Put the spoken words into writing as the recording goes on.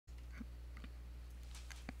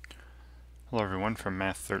Hello everyone from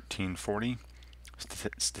Math 1340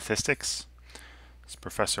 Statistics. It's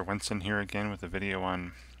Professor Wenson here again with a video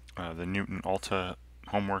on the KnewtonAlta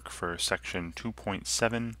homework for section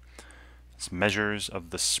 2.7. It's measures of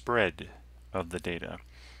the spread of the data.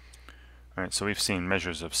 Alright, so we've seen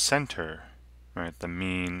measures of center, right, the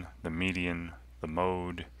mean, the median, the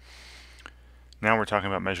mode. Now we're talking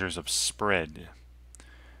about measures of spread.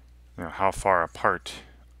 You know, how far apart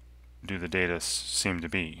do the data seem to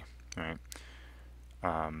be, right?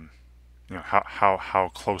 You know, how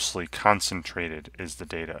closely concentrated is the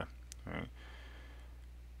data, right?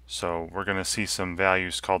 So we're going to see some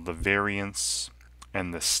values called the variance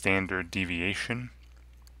and the standard deviation.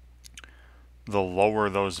 The lower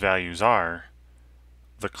those values are,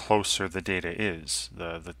 the closer the data is,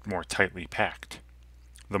 the more tightly packed,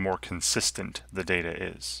 the more consistent the data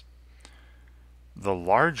is. The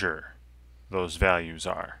larger those values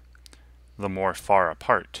are, the more far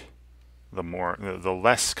apart, the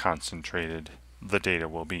less concentrated the data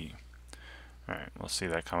will be. Alright, we'll see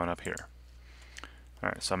that coming up here.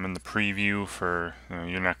 Alright, so I'm in the preview for,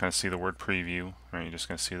 you're not going to see the word preview, right? You're just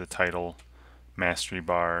going to see the title, mastery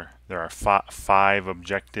bar. There are five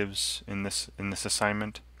objectives in this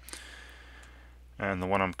assignment. And the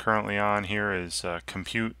one I'm currently on here is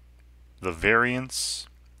compute the variance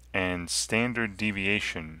and standard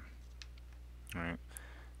deviation. Alright.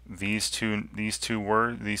 These two names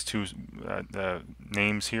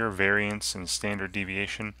here, variance and standard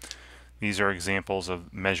deviation, these are examples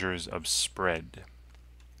of measures of spread.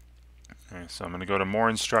 Okay, so I'm going to go to more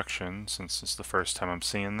instruction since it's the first time I'm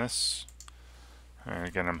seeing this. And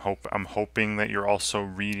again, I'm hoping that you're also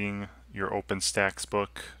reading your OpenStax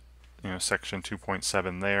book, section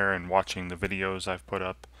 2.7 there, and watching the videos I've put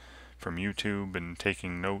up from YouTube and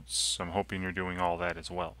taking notes. I'm hoping you're doing all that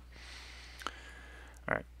as well.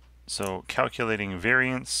 Alright, so calculating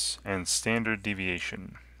variance and standard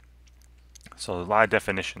deviation. So a lot of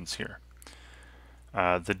definitions here.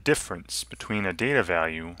 The difference between a data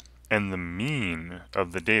value and the mean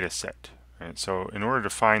of the data set. Right? So in order to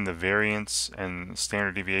find the variance and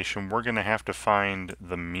standard deviation, we're going to have to find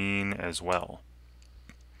the mean as well.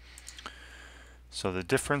 So the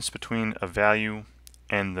difference between a value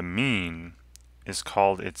and the mean is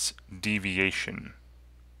called its deviation.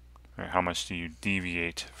 Right? How much do you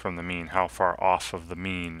deviate from the mean? How far off of the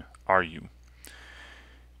mean are you?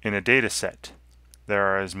 In a data set, there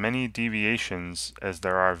are as many deviations as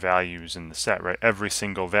there are values in the set, right? Every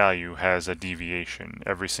single value has a deviation.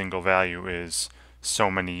 Every single value is so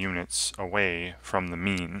many units away from the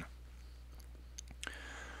mean.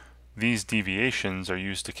 These deviations are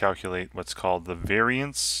used to calculate what's called the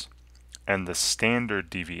variance and the standard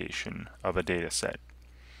deviation of a data set.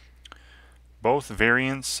 Both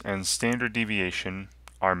variance and standard deviation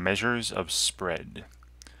are measures of spread.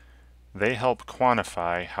 They help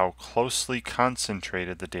quantify how closely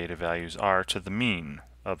concentrated the data values are to the mean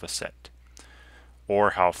of a set,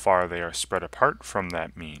 or how far they are spread apart from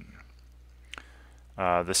that mean.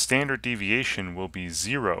 The standard deviation will be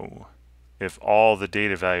 0 if all the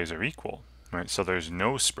data values are equal, right? So there's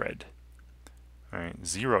no spread, right?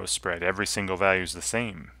 0 spread, every single value is the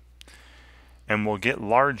same, and will get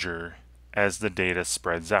larger as the data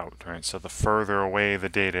spreads out, right? So the further away the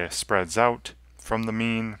data spreads out from the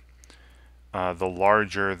mean, the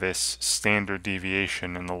larger this standard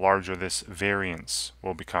deviation and the larger this variance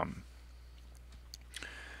will become.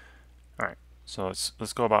 Alright, so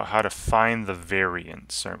let's go about how to find the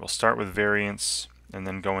variance. Alright, we'll start with variance and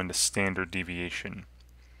then go into standard deviation.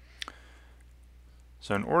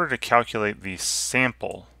 So in order to calculate the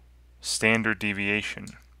sample standard deviation,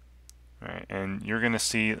 right, and you're going to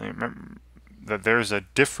see that there's a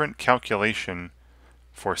different calculation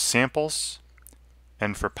for samples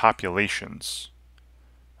and for populations.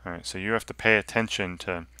 Alright, so you have to pay attention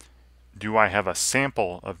to, do I have a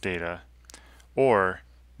sample of data or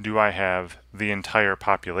do I have the entire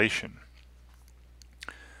population?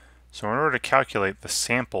 So in order to calculate the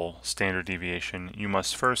sample standard deviation, you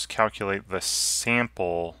must first calculate the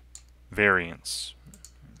sample variance.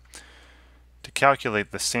 To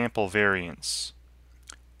calculate the sample variance,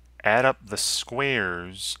 add up the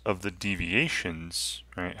squares of the deviations,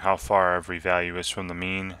 right, how far every value is from the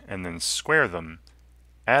mean, and then square them.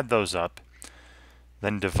 Add those up,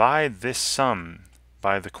 then divide this sum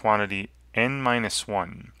by the quantity n minus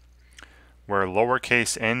 1, where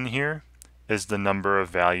lowercase n here is the number of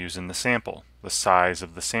values in the sample, the size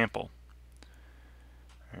of the sample.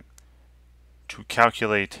 Right. To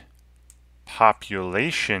calculate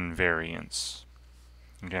population variance,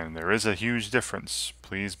 again, there is a huge difference.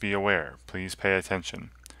 Please be aware. Please pay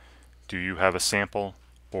attention. Do you have a sample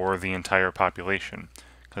or the entire population?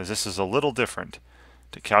 because this is a little different.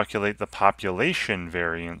 To calculate the population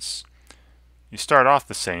variance, you start off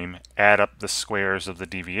the same, add up the squares of the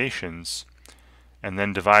deviations, and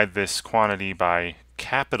then divide this quantity by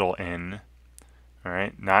capital N, all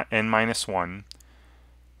right, not n minus 1,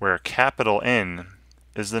 where capital N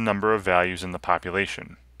is the number of values in the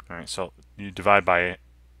population. All right, so you divide by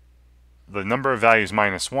the number of values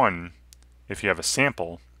minus 1 if you have a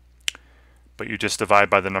sample, but you just divide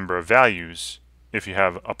by the number of values if you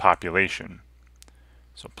have a population.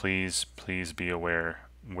 So please be aware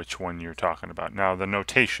which one you're talking about. Now the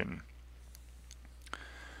notation.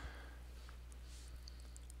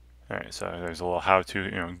 All right, so there's a little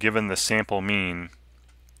how-to. Given the sample mean,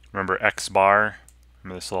 remember x bar.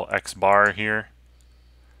 Remember this little x bar here.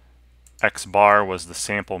 X bar was the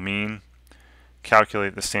sample mean.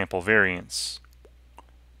 Calculate the sample variance.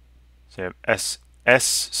 So you have s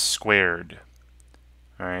squared.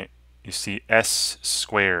 All right. You see s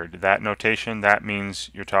squared. That notation, that means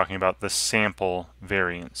you're talking about the sample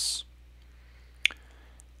variance.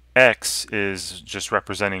 X is just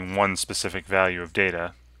representing one specific value of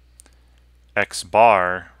data. X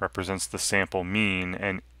bar represents the sample mean,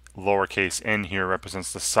 and lowercase n here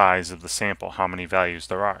represents the size of the sample, how many values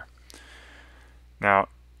there are. Now,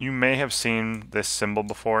 you may have seen this symbol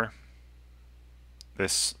before.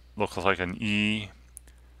 This looks like an E.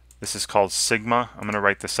 This is called sigma. I'm going to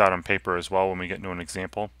write this out on paper as well when we get into an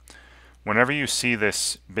example. Whenever you see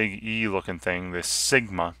this big E looking thing, this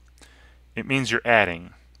sigma, it means you're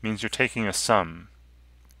adding. It means you're taking a sum.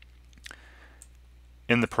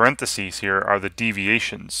 In the parentheses here are the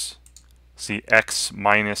deviations. See x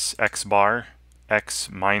minus x bar, x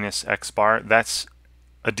minus x bar. That's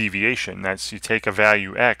a deviation. That's you take a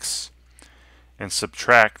value x and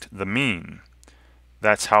subtract the mean.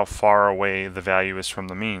 That's how far away the value is from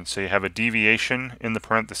the mean. So you have a deviation in the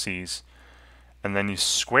parentheses, and then you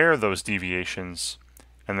square those deviations,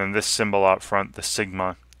 and then this symbol out front, the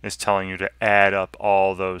sigma, is telling you to add up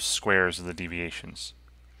all those squares of the deviations.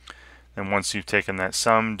 And once you've taken that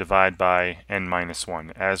sum, divide by n minus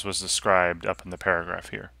 1, as was described up in the paragraph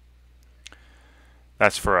here.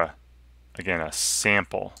 That's for again, a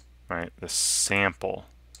sample, right? The sample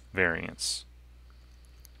variance.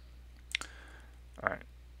 All right,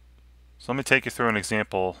 so let me take you through an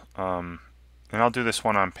example, and I'll do this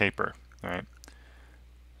one on paper. All right,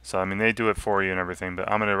 so I mean they do it for you and everything, but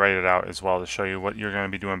I'm going to write it out as well to show you what you're going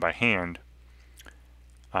to be doing by hand.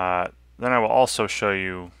 Then I will also show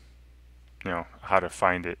you, how to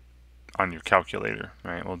find it on your calculator.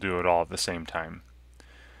 Right, we'll do it all at the same time.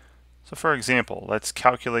 So for example, let's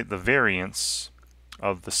calculate the variance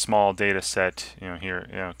of the small data set.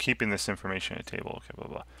 Here, keeping this information at a table. Okay, blah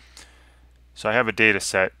blah. So I have a data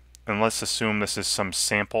set, and let's assume this is some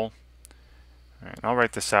sample. All right, I'll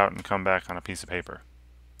write this out and come back on a piece of paper.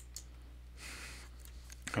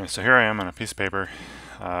 Okay, so here I am on a piece of paper.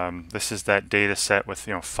 This is that data set with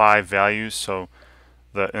 5 values. So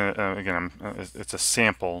again, it's a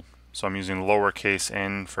sample, so I'm using lowercase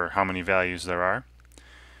n for how many values there are.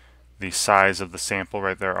 The size of the sample,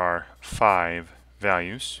 right there, are 5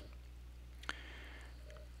 values.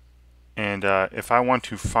 And if I want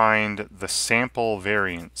to find the sample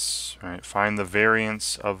variance, right, find the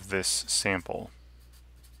variance of this sample,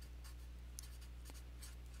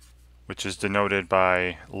 which is denoted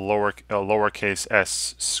by lowercase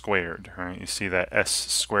s squared. Right? You see that s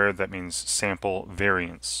squared, that means sample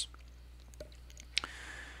variance.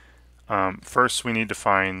 First we need to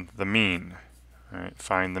find the mean. Right?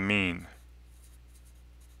 Find the mean.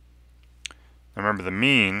 Now remember the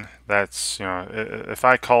mean, that's, if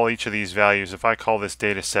I call each of these values, if I call this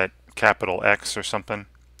data set capital X or something,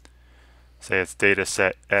 say it's data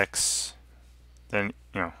set X, then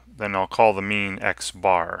I'll call the mean X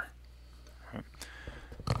bar. Right?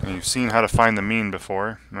 And you've seen how to find the mean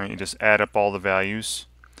before, right? You just add up all the values.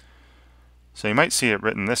 So you might see it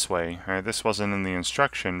written this way, right? This wasn't in the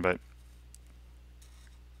instruction, but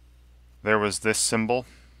there was this symbol.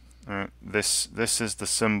 Right? This is the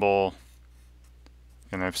symbol.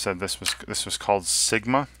 And I've said this was called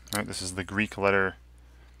sigma. Right? This is the Greek letter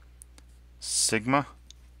sigma.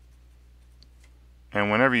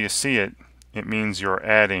 And whenever you see it, it means you're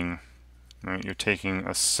adding. Right? You're taking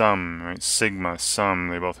a sum. Right? Sigma, sum.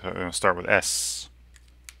 They both start with S.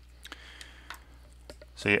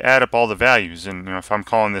 So you add up all the values, and if I'm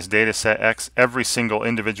calling this data set X, every single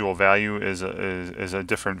individual value is a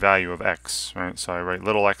different value of X. Right? So I write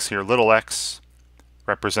little x here. Little x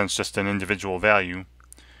represents just an individual value.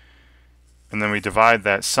 And then we divide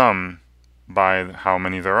that sum by how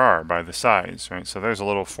many there are, by the size, right? So there's a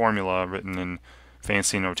little formula written in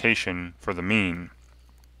fancy notation for the mean.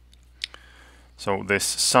 So this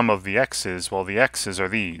sum of the x's, well, the x's are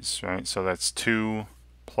these, right? So that's 2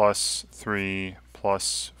 plus 3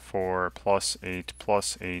 plus 4 plus 8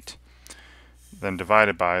 plus 8, then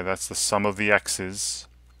divided by, that's the sum of the x's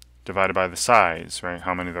divided by the size, right?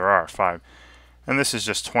 How many there are, 5. And this is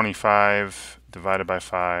just 25 divided by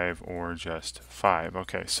 5, or just 5.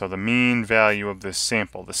 Okay, so the mean value of this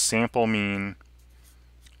sample, the sample mean,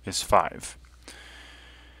 is 5.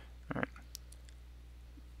 All right.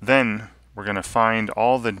 Then we're going to find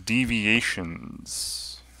all the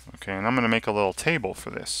deviations. Okay, and I'm going to make a little table for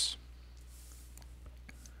this.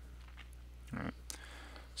 All right.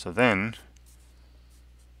 So then,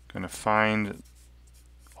 going to find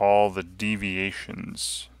all the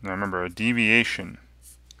deviations. Now remember, a deviation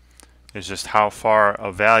is just how far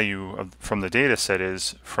a value from the data set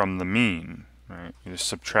is from the mean. Right? You just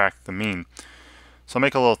subtract the mean. So I'll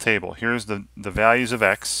make a little table. Here's the values of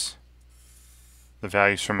x, the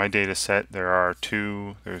values from my data set. There are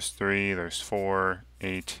 2, there's 3, there's 4,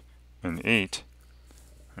 8, and 8.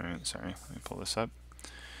 All right, sorry, let me pull this up.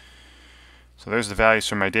 So there's the values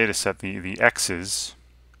from my data set, the x's.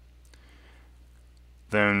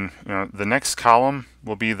 Then the next column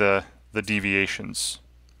will be the deviations.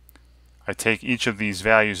 I take each of these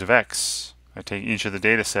values of x, I take each of the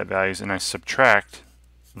data set values, and I subtract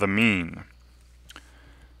the mean,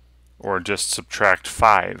 or just subtract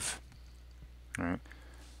 5. Right?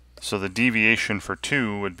 So the deviation for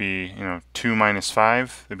 2 would be 2 minus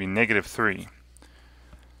 5, would be -3.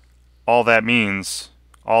 All that means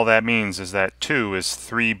is that 2 is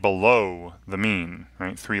 3 below the mean,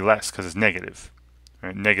 right? 3 less because it's negative.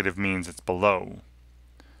 Right? Negative means it's below.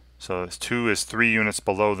 So this 2 is 3 units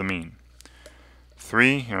below the mean.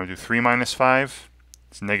 3, do 3 minus 5,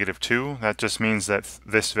 it's -2. That just means that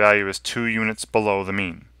this value is 2 units below the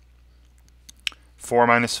mean. 4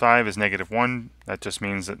 minus 5 is -1. That just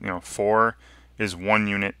means that 4 is 1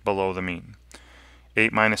 unit below the mean.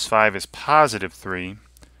 8 minus 5 is +3.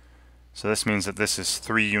 So this means that this is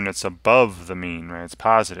 3 units above the mean, right? It's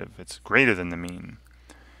positive. It's greater than the mean.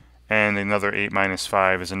 And another 8 minus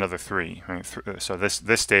 5 is another 3. Right? So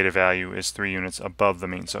this data value is 3 units above the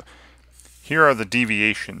mean. So here are the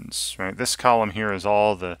deviations, right? This column here is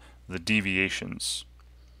all the deviations,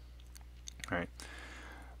 right?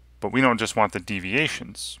 But we don't just want the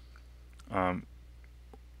deviations. What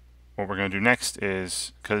we're going to do next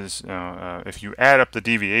is, because if you add up the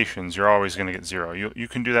deviations, you're always going to get 0. You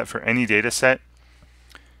can do that for any data set.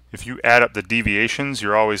 If you add up the deviations,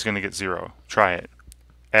 you're always going to get 0. Try it.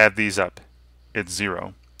 Add these up. It's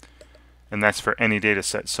 0. And that's for any data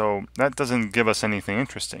set. So that doesn't give us anything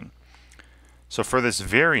interesting. So for this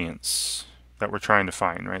variance that we're trying to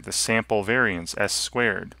find, right, the sample variance, s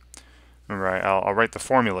squared, remember, I'll write the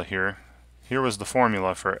formula here. Here was the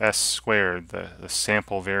formula for s squared, the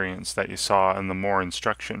sample variance that you saw in the more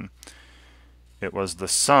instruction. It was the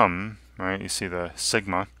sum, right, you see the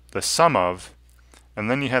sigma, the sum of, and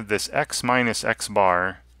then you have this x minus x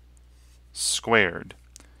bar squared.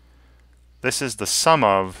 This is the sum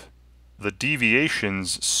of the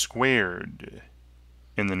deviations squared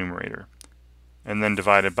in the numerator, and then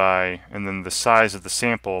divided by, and then the size of the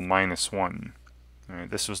sample minus 1. All right,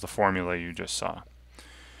 this was the formula you just saw.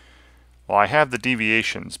 Well, I have the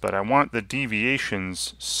deviations, but I want the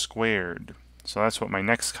deviations squared. So that's what my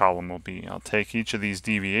next column will be. I'll take each of these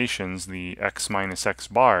deviations, the x minus x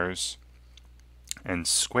bars, and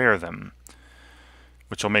square them,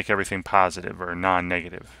 which will make everything positive or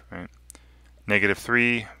non-negative, right?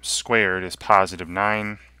 -3 squared is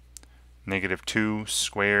 +9. -2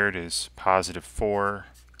 squared is +4.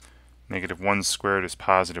 -1 squared is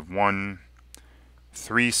 +1.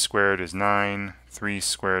 3 squared is 9. 3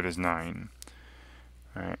 squared is 9.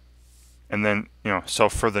 All right. And then, so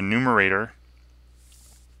for the numerator,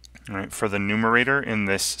 right, for the numerator in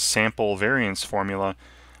this sample variance formula,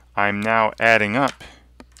 I'm now adding up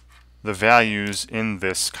the values in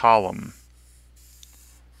this column.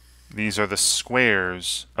 These are the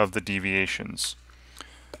squares of the deviations.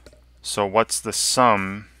 So what's the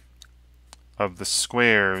sum of the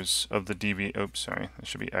squares of the oops, sorry, that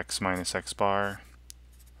should be x minus x bar.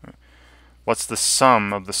 What's the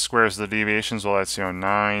sum of the squares of the deviations? Well, that's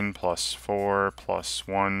 9 plus 4 plus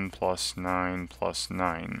 1 plus 9 plus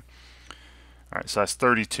 9. All right, so that's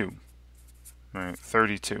 32. All right,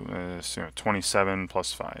 32 is 27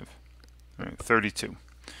 plus 5. All right, 32.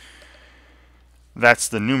 That's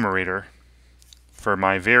the numerator for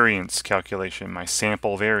my variance calculation, my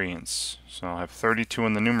sample variance. So I'll have 32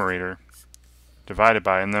 in the numerator divided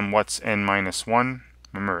by, and then what's n minus 1?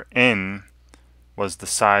 Remember, n was the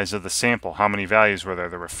size of the sample. How many values were there?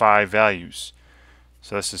 There were 5 values.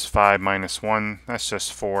 So this is 5 minus 1. That's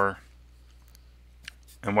just 4.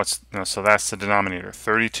 And so that's the denominator.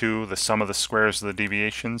 32, the sum of the squares of the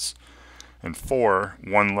deviations, and 4,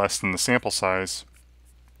 1 less than the sample size.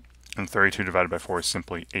 And 32 divided by 4 is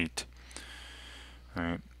simply 8. All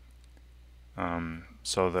right.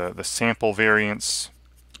 So the sample variance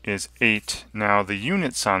is 8. Now the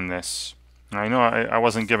units on this, I know I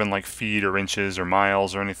wasn't given like feet or inches or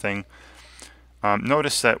miles or anything.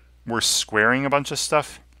 Notice that we're squaring a bunch of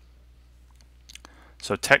stuff.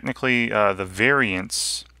 So technically the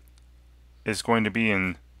variance is going to be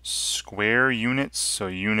in square units, so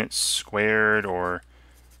units squared, or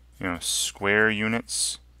square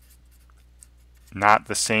units, not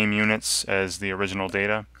the same units as the original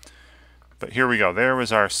data. But here we go. There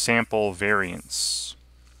was our sample variance.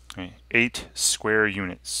 Okay, 8 square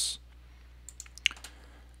units.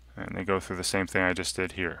 And they go through the same thing I just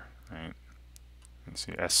did here. Right? Let's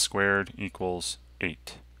see, s squared equals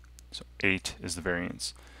 8. So 8 is the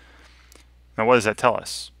variance. Now what does that tell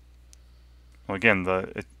us? Well, again,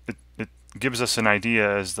 it gives us an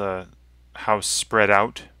idea as the how spread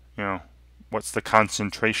out, what's the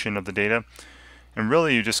concentration of the data. And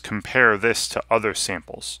really you just compare this to other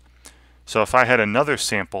samples. So if I had another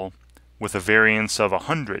sample with a variance of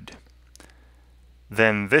 100,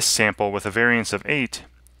 then this sample with a variance of 8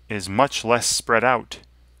 is much less spread out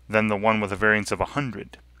than the one with a variance of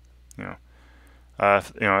 100. And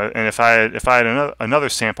if I had another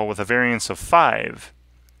sample with a variance of 5,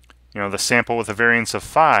 the sample with a variance of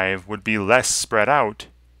 5 would be less spread out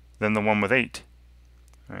than the one with 8.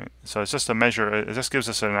 Right? So it's just a measure. It just gives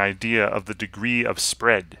us an idea of the degree of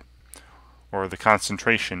spread, or the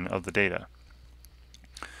concentration of the data.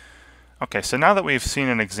 Okay, so now that we've seen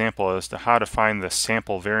an example as to how to find the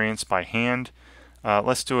sample variance by hand,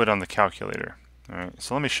 let's do it on the calculator. All right,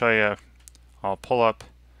 so let me show you. I'll pull up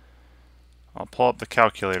the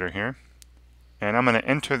calculator here, and I'm going to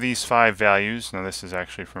enter these 5 values. Now this is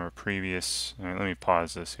actually from a previous. All right, let me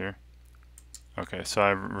pause this here. Okay, so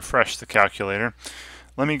I refreshed the calculator.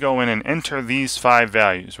 Let me go in and enter these 5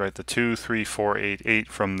 values, right? The 2, 3, 4, 8, 8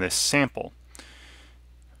 from this sample.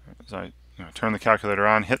 So I turn the calculator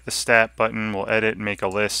on, hit the stat button, we'll edit and make a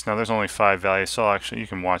list. Now there's only 5 values, so actually you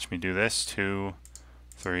can watch me do this. 2,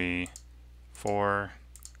 3, 4,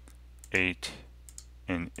 8,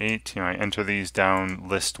 and 8. I enter these down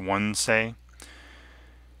list 1, say.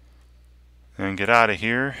 Then get out of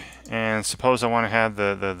here, and suppose I want to have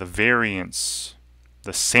the variance,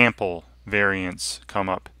 the sample variance come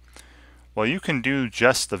up. Well, you can do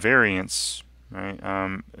just the variance, right?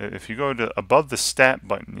 If you go to above the stat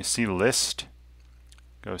button, you see list,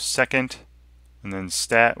 go second, and then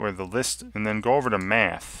stat, where the list, and then go over to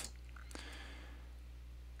math,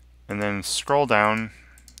 and then scroll down,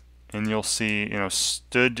 and you'll see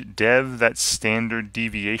stood dev, that's standard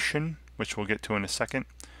deviation, which we'll get to in a second.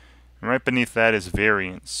 And right beneath that is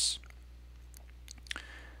variance.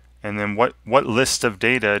 And then what list of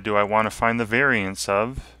data do I want to find the variance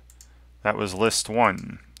of? That was list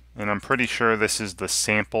 1. And I'm pretty sure this is the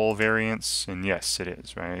sample variance, and yes, it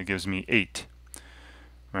is, right? It gives me 8.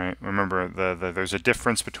 Right? Remember, there's a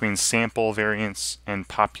difference between sample variance and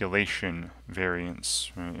population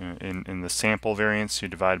variance. Right? In the sample variance, you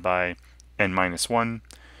divide by n-1.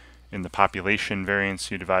 In the population variance,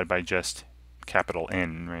 you divide by just capital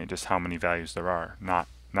N, right? Just how many values there are, not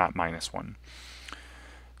 -1.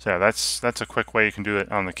 So yeah, that's a quick way you can do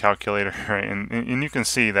it on the calculator, right? And you can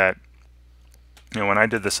see that when I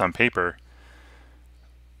did this on paper,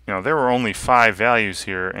 there were only 5 values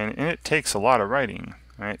here, and it takes a lot of writing,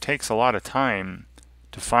 right? It takes a lot of time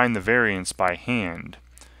to find the variance by hand.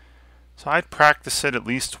 So I'd practice it at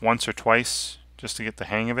least once or twice just to get the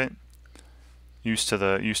hang of it, used to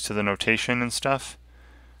the notation and stuff.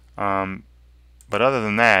 But other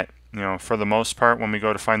than that, for the most part, when we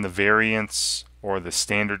go to find the variance or the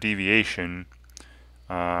standard deviation,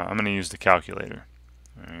 I'm going to use the calculator.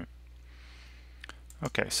 All right.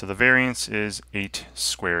 Okay, so the variance is 8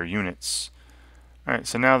 square units. All right,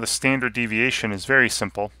 so now the standard deviation is very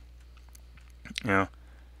simple.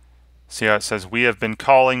 See how it says we have been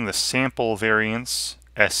calling the sample variance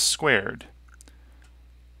s squared.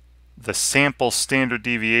 The sample standard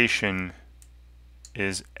deviation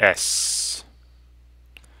is s.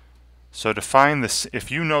 So to find this,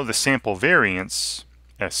 if you know the sample variance,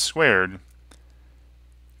 s squared,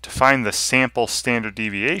 to find the sample standard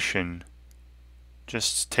deviation,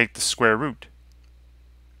 just take the square root.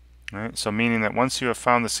 Right? So meaning that once you have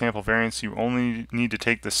found the sample variance, you only need to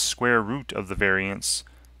take the square root of the variance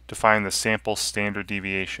to find the sample standard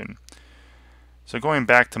deviation. So going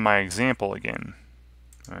back to my example again,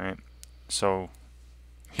 all right? So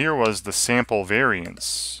here was the sample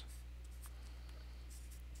variance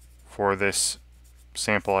for this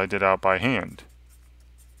sample I did out by hand.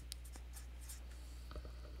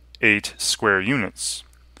 8 square units.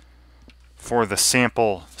 For the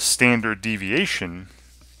sample standard deviation,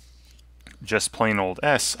 just plain old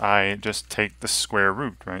S, I just take the square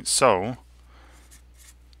root, right? So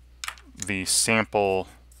the sample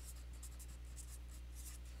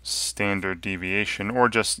standard deviation, or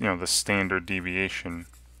just, the standard deviation,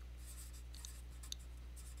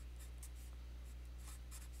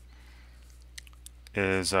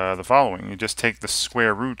 is the following. You just take the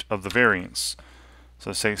square root of the variance.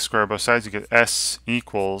 So say square both sides, you get S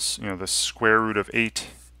equals, the square root of 8.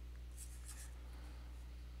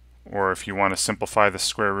 Or if you want to simplify the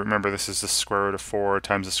square root, remember this is the square root of 4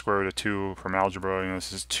 times the square root of 2 from algebra.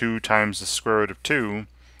 This is 2 times the square root of 2.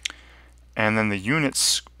 And then the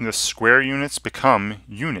units, the square units become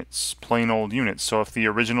units, plain old units. So if the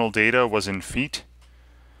original data was in feet,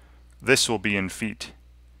 this will be in feet.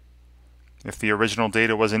 If the original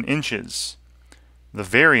data was in inches, the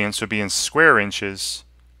variance would be in square inches.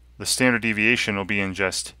 The standard deviation will be in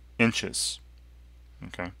just inches.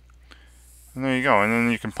 Okay. And there you go. And then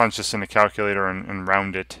you can punch this in a calculator and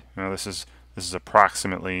round it. This is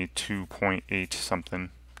approximately 2.8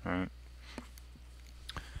 something, right?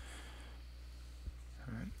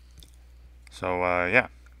 So yeah,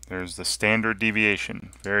 there's the standard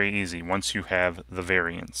deviation. Very easy once you have the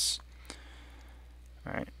variance.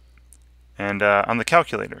 All right. And on the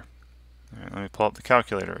calculator, all right, let me pull up the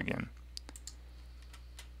calculator again.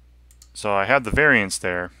 So I had the variance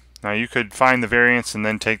there. Now you could find the variance and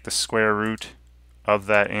then take the square root of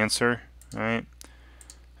that answer, right?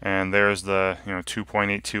 And there's the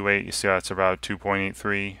 2.828. You see how it's about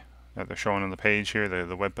 2.83 that they're showing on the page here, the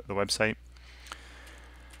website.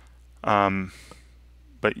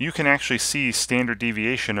 But you can actually see standard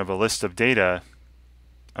deviation of a list of data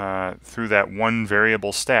through that one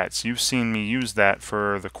variable stats. You've seen me use that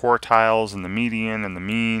for the quartiles and the median and the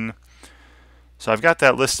mean. So I've got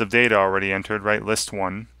that list of data already entered, right? List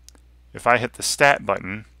 1. If I hit the stat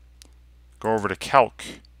button, go over to calc,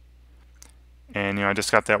 and I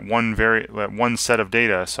just got that one set of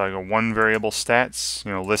data. So I go one variable stats,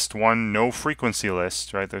 list 1, no frequency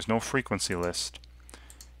list, right? There's no frequency list.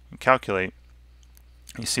 And calculate.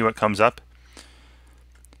 You see what comes up?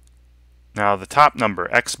 Now the top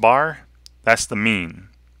number, x bar, that's the mean.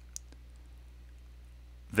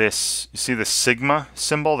 This, you see the sigma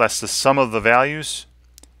symbol? That's the sum of the values.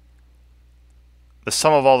 The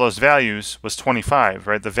sum of all those values was 25,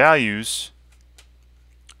 right? The values,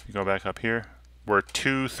 if you go back up here, were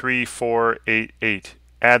 2, 3, 4, 8, 8.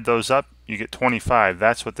 Add those up, you get 25.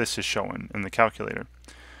 That's what this is showing in the calculator.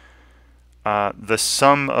 The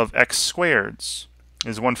sum of x squareds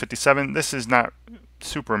is 157. This is not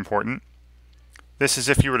super important. This is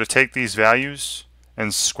if you were to take these values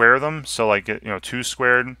and square them, so like 2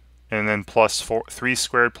 squared and then plus 3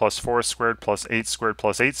 squared plus 4 squared plus 8 squared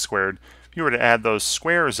plus 8 squared. If you were to add those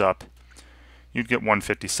squares up, you'd get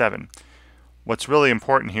 157. What's really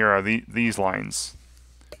important here are these lines.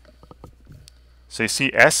 So you see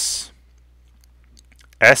S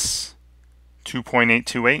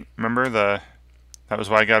 2.828. Remember that was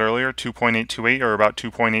what I got earlier, 2.828 or about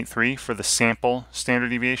 2.83 for the sample standard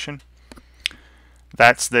deviation.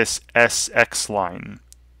 That's this SX line.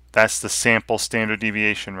 That's the sample standard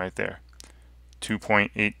deviation right there.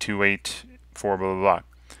 2.828 for blah, blah, blah.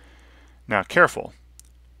 Now, careful.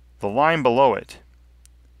 The line below it,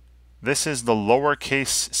 this is the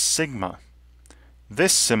lowercase sigma.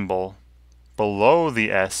 This symbol below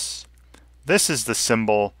the S, this is the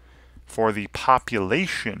symbol for the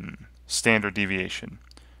population standard deviation.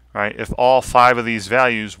 Right? If all 5 of these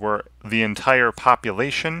values were the entire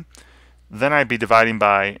population, then I'd be dividing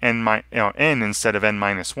by n instead of n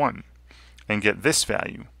minus 1 and get this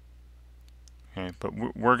value. Okay,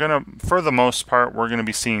 but we're going to, for the most part, we're going to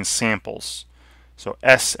be seeing samples. So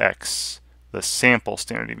SX, the sample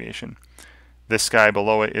standard deviation. This guy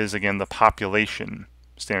below it is, again, the population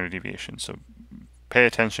standard deviation. So pay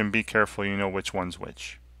attention, be careful, you know which one's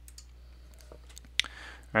which.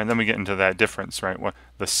 All right, then we get into that difference, right? What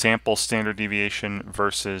the sample standard deviation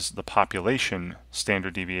versus the population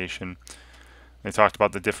standard deviation. They talked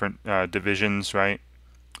about the different divisions, right?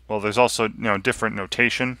 Well, there's also different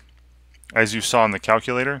notation, as you saw in the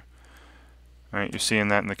calculator. Right, you're seeing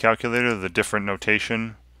that in the calculator, the different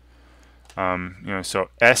notation. So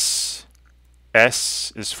S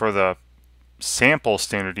is for the sample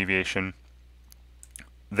standard deviation.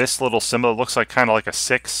 This little symbol looks like kind of like a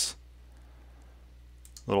 6.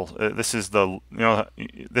 This is the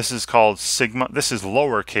this is called sigma. This is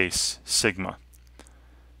lowercase sigma.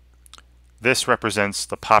 This represents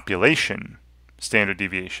the population standard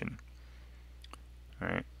deviation. All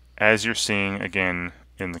right. As you're seeing again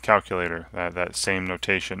in the calculator, that same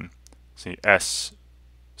notation. See S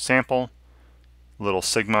sample, little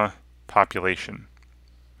sigma, population.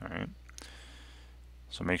 All right.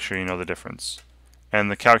 So make sure you know the difference.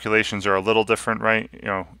 And the calculations are a little different, right? You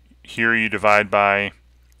know, here you divide by,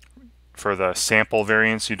 for the sample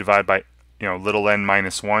variance, you divide by, you know, little n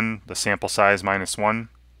minus 1, the sample size minus 1.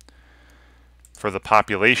 For the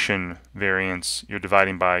population variance, you're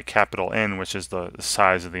dividing by capital N, which is the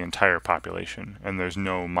size of the entire population, and there's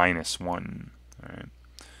no minus 1. All right.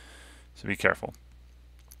 So be careful.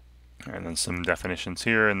 And then some definitions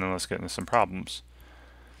here, and then let's get into some problems.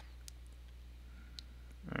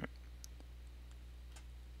 All right.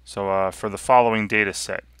 So for the following data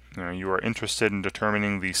set, you are interested in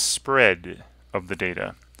determining the spread of the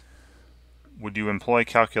data. Would you employ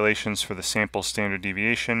calculations for the sample standard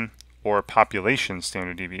deviation or population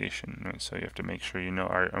standard deviation? Right, so you have to make sure you know,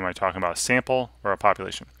 am I talking about a sample or a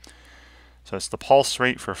population? So it's the pulse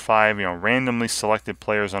rate for 5 randomly selected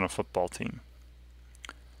players on a football team.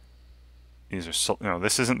 These are,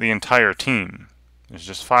 this isn't the entire team. There's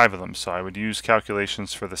just 5 of them, so I would use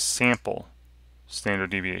calculations for the sample standard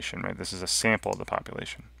deviation, right? This is a sample of the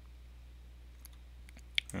population.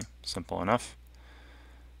 Okay, simple enough.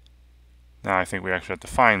 Now I think we actually have to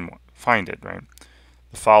find it, right?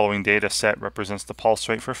 The following data set represents the pulse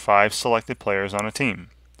rate for 5 selected players on a team.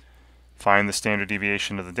 Find the standard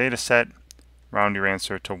deviation of the data set. Round your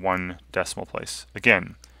answer to 1 decimal place.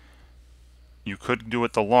 Again, you could do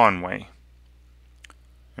it the long way,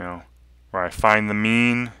 where I find the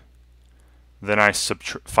mean, then I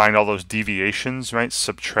find all those deviations, right?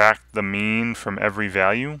 Subtract the mean from every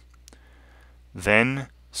value, then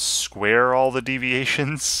square all the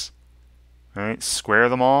deviations, right? Square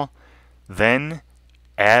them all, then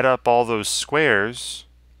add up all those squares,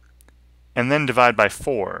 and then divide by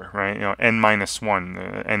 4, right? N minus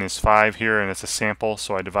 1. N is 5 here, and it's a sample,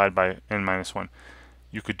 so I divide by n minus 1.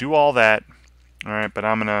 You could do all that, all right, but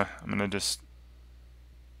I'm gonna just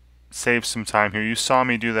save some time here. You saw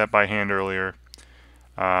me do that by hand earlier.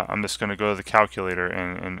 I'm just gonna go to the calculator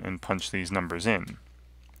and punch these numbers in.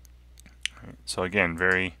 Right, so again,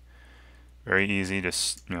 very easy.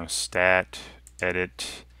 Just stat,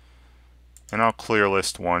 edit, and I'll clear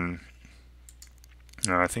list 1.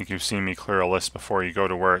 I think you've seen me clear a list before. You go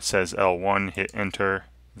to where it says L1, hit enter,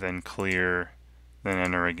 then clear, then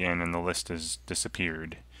enter again, and the list has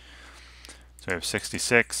disappeared. So we have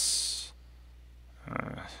 66.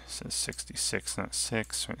 It says 66, not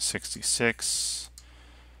 6. Right? 66,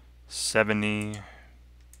 70,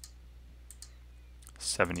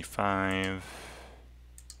 75,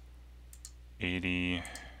 80,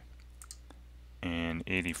 and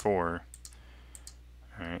 84.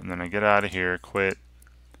 All right, and then I get out of here, quit.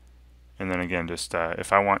 And then again, just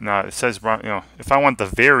if I want, now it says, if I want the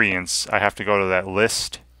variance, I have to go to that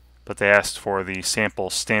list, but they asked for the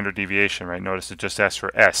sample standard deviation, right? Notice it just asked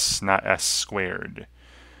for S, not S squared.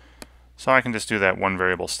 So I can just do that 1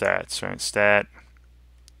 variable stats, right? Stat,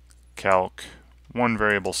 calc, 1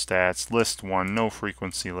 variable stats, list 1, no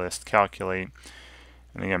frequency list, calculate.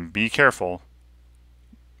 And again, be careful.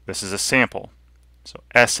 This is a sample. So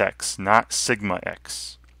Sx, not sigma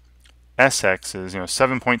x. Sx is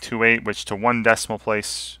 7.28, which to 1 decimal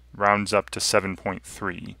place rounds up to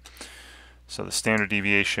 7.3. So the standard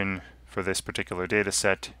deviation for this particular data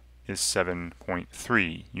set is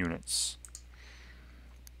 7.3 units.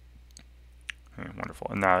 Okay, wonderful.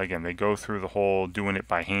 And now again, they go through the whole doing it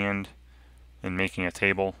by hand and making a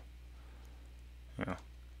table.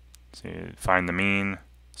 So you find the mean,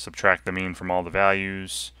 subtract the mean from all the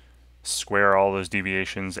values, square all those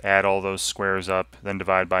deviations, add all those squares up, then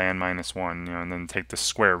divide by n minus 1, and then take the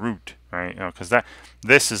square root, right? Because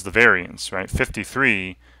this is the variance, right?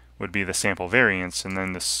 53 would be the sample variance, and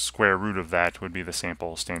then the square root of that would be the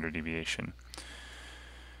sample standard deviation.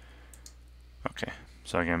 Okay,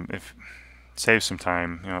 so again, save some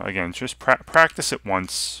time. Again, just practice it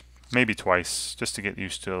once, maybe twice, just to get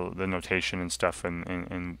used to the notation and stuff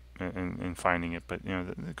and finding it. But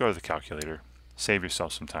go to the calculator, save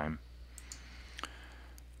yourself some time.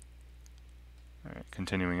 All right,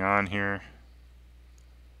 continuing on here.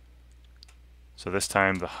 So this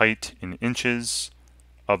time the height in inches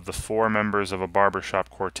of the 4 members of a barbershop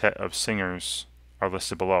quartet of singers are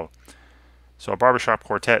listed below. So a barbershop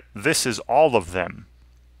quartet, this is all of them.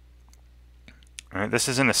 All right, this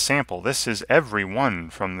isn't a sample. This is everyone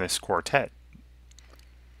from this quartet.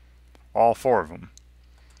 All 4 of them.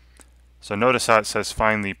 So notice how it says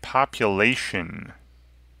find the population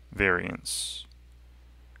variance.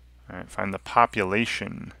 All right, find the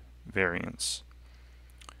population variance.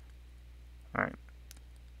 All right.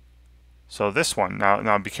 So this one,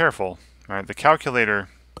 now be careful, right? The calculator,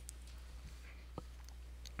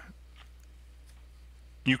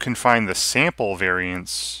 you can find the sample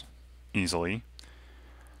variance easily.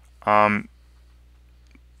 You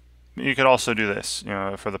could also do this,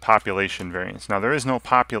 for the population variance. Now there is no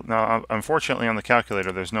now unfortunately on the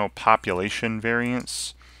calculator there's no population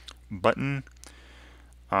variance button.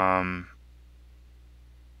 But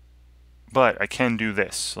I can do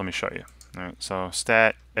this. Let me show you. All right, so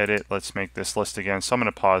stat, edit, let's make this list again. So I'm going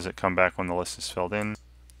to pause it, come back when the list is filled in.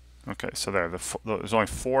 Okay, so there's only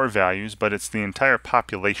 4 values, but it's the entire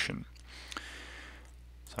population.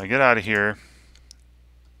 So I get out of here.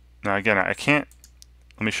 Now again, I can't,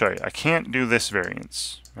 let me show you. I can't do this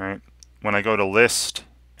variance, right? When I go to list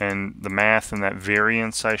and the math and that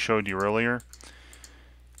variance I showed you earlier,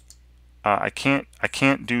 I can't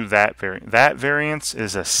do that variance. That variance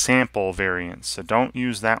is a sample variance, so don't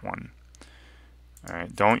use that one. All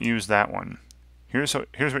right, don't use that one. Here's what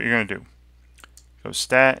you're going to do. Go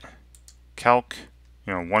stat, calc,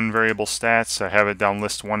 one variable stats. I have it down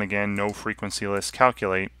list 1 again, no frequency list,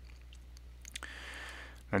 calculate.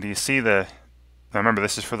 Now do you see now remember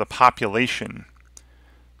this is for the population.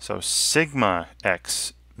 So sigma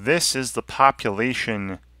x, this is the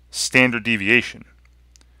population standard deviation.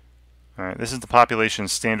 All right, this is the population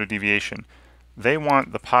standard deviation. They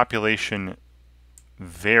want the population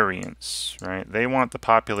variance, right? They want the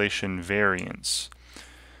population variance.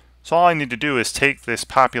 So all I need to do is take this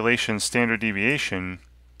population standard deviation,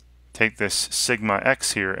 take this sigma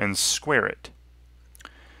x here, and square it.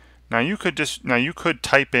 Now you could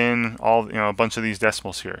type in a bunch of these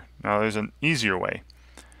decimals here. Now there's an easier way.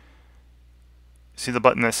 See the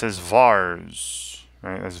button that says vars,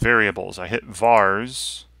 right? As variables. I hit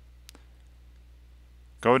vars.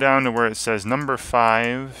 Go down to where it says number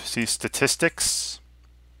 5. See statistics.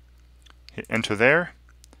 Hit enter there.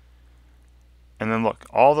 And then look,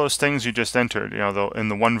 all those things you just entered, in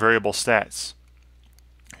the one variable stats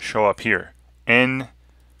show up here. N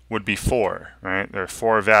would be 4, right? There are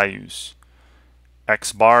 4 values.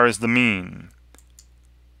 X bar is the mean.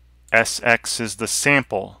 SX is the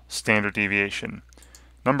sample standard deviation.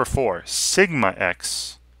 Number 4, sigma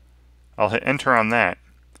x. I'll hit enter on that.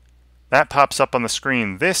 That pops up on the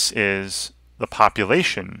screen. This is the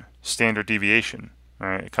population standard deviation.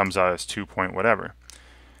 Right? It comes out as 2 point whatever.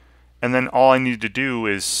 And then all I need to do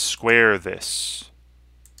is square this.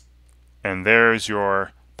 And there's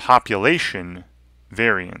your population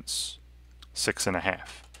variance, 6.5.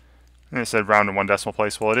 And it said round to 1 decimal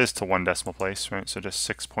place. Well, it is to 1 decimal place, right? So just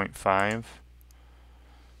 6.5.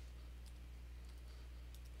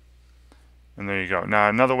 And there you go. Now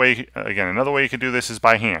another way you could do this is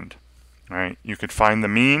by hand. Right? You could find the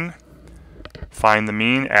mean,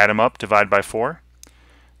 add them up, divide by 4.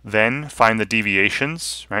 Then find the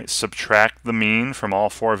deviations, right? Subtract the mean from all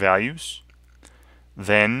 4 values.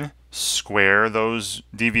 Then square those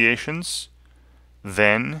deviations.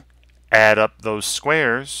 Then add up those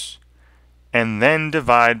squares. And then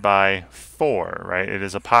divide by 4, right? It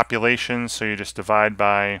is a population, so you just divide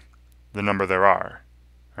by the number there are,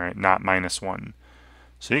 right? Not -1.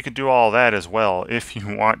 So you could do all that as well if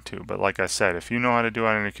you want to, but like I said, if you know how to do it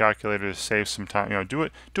on your calculator to save some time, do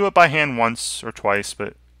it by hand once or twice,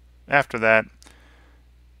 but after that,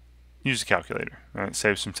 use a calculator, right?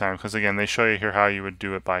 Save some time, because again, they show you here how you would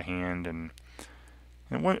do it by hand, and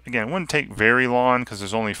it wouldn't take very long because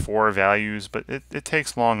there's only 4 values, but it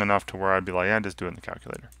takes long enough to where I'd be like, yeah, just do it in the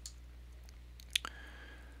calculator.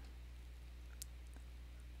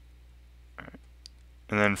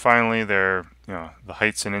 And then finally, the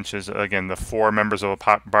heights in inches. Again, the 4 members of a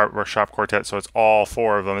barbershop quartet, so it's all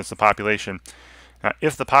 4 of them. It's the population. Now,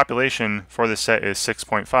 if the population for this set is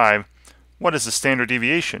 6.5, what is the standard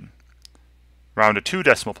deviation? Round to 2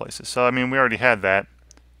 decimal places. So I mean, we already had that.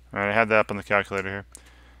 All right, I had that up on the calculator here.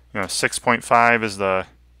 6.5 is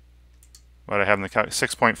what I have in the calculator.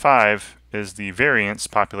 6.5 is the variance,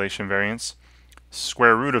 population variance.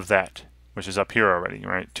 Square root of that, which is up here already,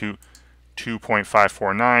 right?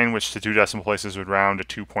 2.549, which to 2 decimal places would round to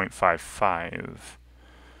 2.55.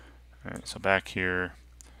 All right, so back here,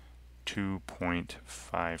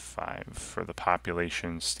 2.55 for the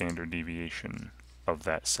population standard deviation of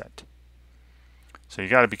that set. So you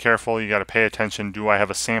got to be careful. You got to pay attention. Do I have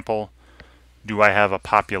a sample? Do I have a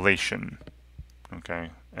population? Okay,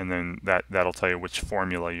 and then that'll tell you which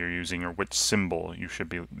formula you're using or which symbol you should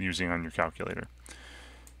be using on your calculator.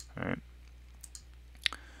 All right.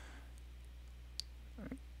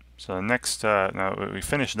 So next, now we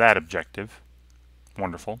finished that objective.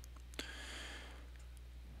 Wonderful.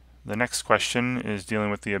 The next question is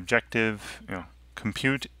dealing with the objective,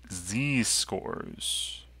 compute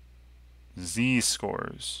z-scores.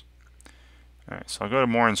 z-scores. All right, so I'll go to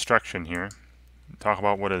more instruction here and talk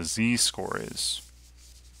about what a z-score is.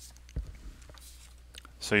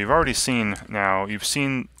 So you've already seen now, you've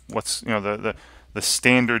seen what's, the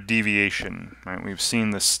standard deviation, right? We've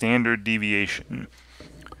seen the standard deviation.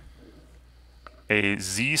 A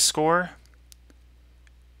z-score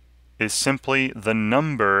is simply the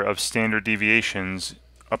number of standard deviations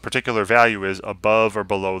a particular value is above or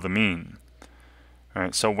below the mean. All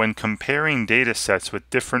right, so when comparing data sets with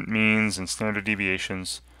different means and standard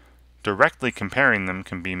deviations, directly comparing them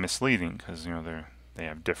can be misleading because they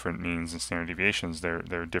have different means and standard deviations.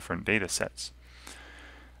 They're different data sets.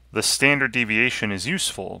 The standard deviation is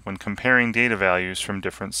useful when comparing data values from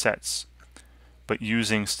different sets, but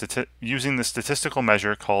using the statistical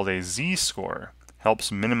measure called a z-score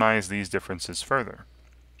helps minimize these differences further.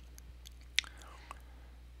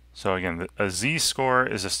 So again, a z-score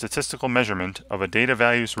is a statistical measurement of a data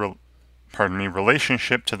value's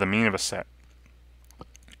relationship to the mean of a set.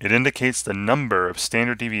 It indicates the number of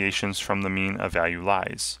standard deviations from the mean a value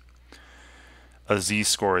lies. A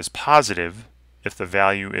z-score is positive if the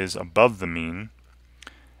value is above the mean,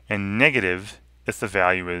 and negative if the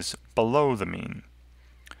value is below the mean.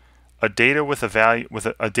 A data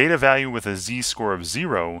value with a z-score of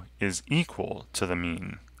 0 is equal to the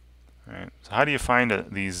mean. Right? So how do you find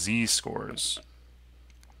these z-scores?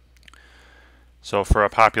 So for a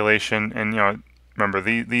population, and remember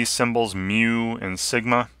these symbols mu and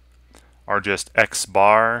sigma are just x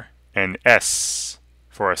bar and s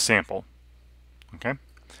for a sample. Okay.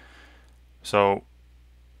 So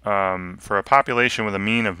for a population with a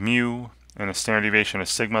mean of mu and a standard deviation of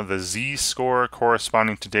sigma, the z-score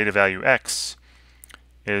corresponding to data value x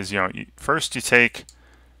is, first you take,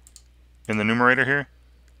 in the numerator here,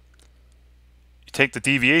 you take the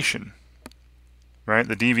deviation, right?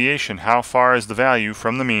 The deviation, how far is the value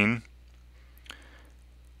from the mean,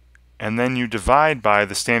 and then you divide by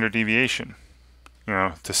the standard deviation,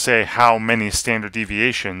 to say how many standard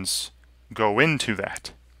deviations go into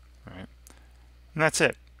that, right? And that's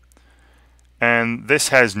it. And this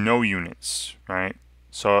has no units, right?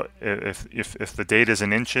 So if the data is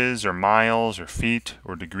in inches or miles or feet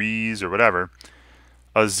or degrees or whatever,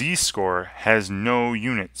 a z-score has no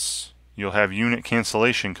units. You'll have unit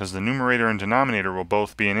cancellation because the numerator and denominator will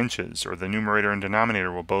both be in inches, or the numerator and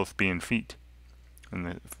denominator will both be in feet, and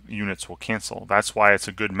the units will cancel. That's why it's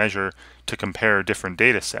a good measure to compare different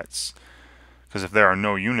data sets, because if there are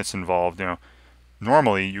no units involved,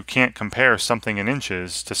 normally you can't compare something in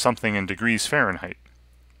inches to something in degrees Fahrenheit,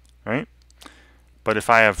 right? But if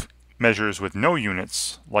I have measures with no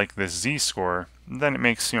units, like this z-score, then it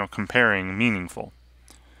makes comparing meaningful.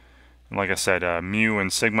 And like I said, mu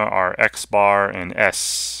and sigma are x bar and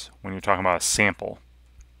s when you're talking about a sample.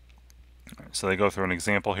 Right, so they go through an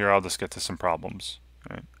example here. I'll just get to some problems.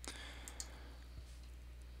 Right?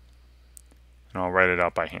 And I'll write it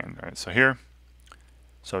out by hand. Right? So here,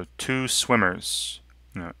 two swimmers,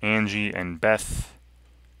 Angie and Beth,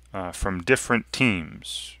 from different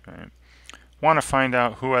teams, right? Want to find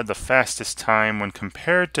out who had the fastest time when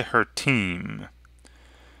compared to her team.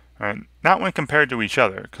 Right? Not when compared to each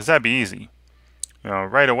other, because that'd be easy.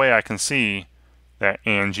 Right away I can see that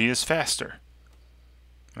Angie is faster.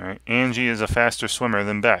 Right? Angie is a faster swimmer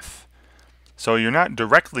than Beth. So you're not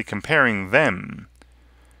directly comparing them.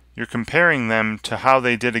 You're comparing them to how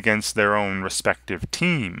they did against their own respective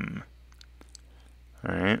team.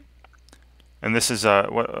 All right? And this is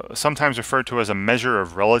sometimes referred to as a measure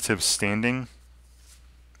of relative standing.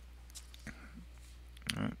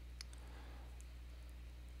 All right.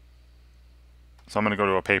 So I'm going to go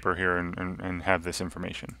to a paper here and have this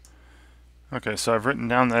information. Okay, so I've written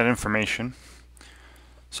down that information.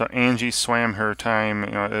 So Angie swam her time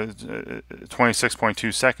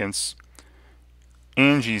 26.2 seconds.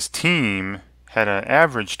 Angie's team had an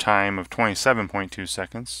average time of 27.2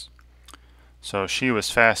 seconds. So she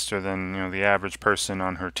was faster than the average person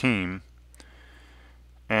on her team.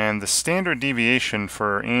 And the standard deviation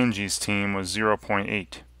for Angie's team was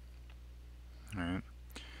 0.8. All right.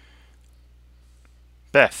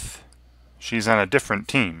 Beth, she's on a different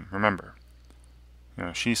team, remember.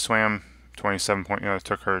 She swam 27 point, it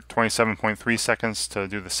took her 27.3 seconds to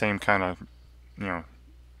do the same kind of, the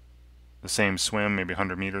same swim, maybe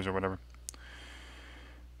 100 meters or whatever.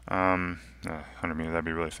 100 meters, that'd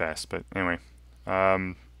be really fast, but anyway.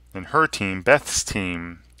 And her team, Beth's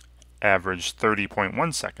team, averaged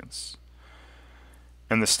 30.1 seconds.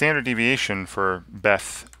 And the standard deviation for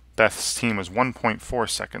Beth's team was 1.4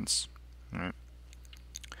 seconds. Right?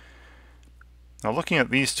 Now looking at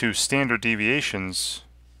these two standard deviations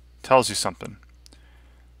tells you something.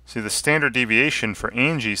 See, the standard deviation for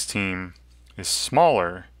Angie's team is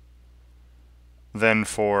smaller than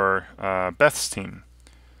for Beth's team.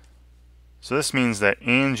 So this means that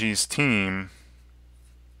Angie's team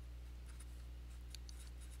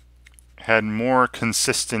had more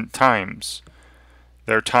consistent times.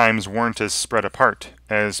 Their times weren't as spread apart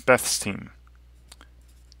as Beth's team.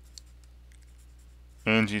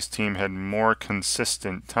 Angie's team had more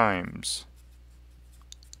consistent times.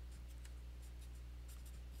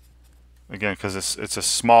 Again, because it's a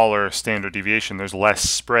smaller standard deviation, there's less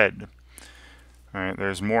spread. All right,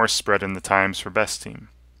 there's more spread in the times for Beth's team.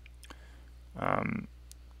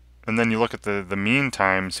 And then you look at the mean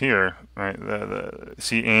times here, right?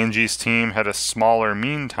 See, Angie's team had a smaller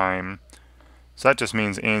mean time, so that just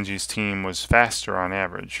means Angie's team was faster on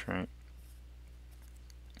average, right?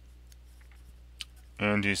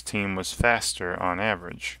 Angie's team was faster on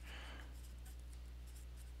average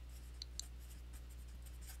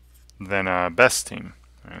than Beth's team,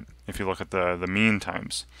 right? If you look at the mean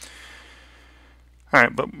times. All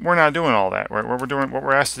right, but we're not doing all that. What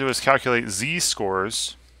we're asked to do is calculate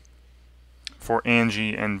z-scores for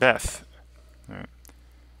Angie and Beth. All right.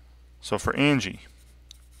 So for Angie,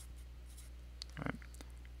 all right,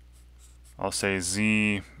 I'll say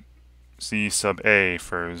z sub a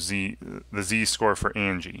for the z-score for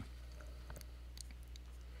Angie.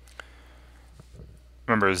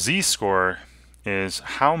 Remember, z-score is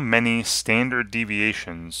how many standard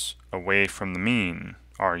deviations away from the mean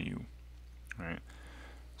are you, right?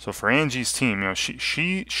 So for Angie's team, you know,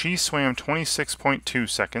 she swam 26.2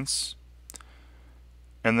 seconds.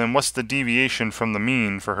 And then what's the deviation from the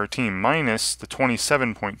mean for her team? Minus the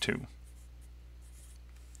 27.2.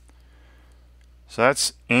 So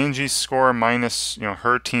that's Angie's score minus, you know,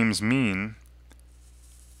 her team's mean.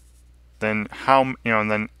 Then how, you know,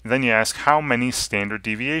 and then you ask how many standard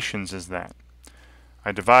deviations is that?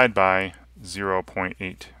 I divide by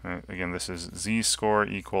 0.8. Again, this is z-score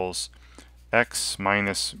equals x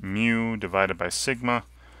minus mu divided by sigma,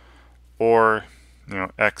 or, you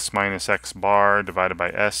know, x minus x bar divided by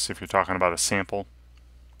s if you're talking about a sample.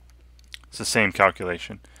 It's the same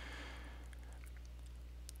calculation.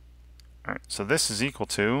 All right, so this is equal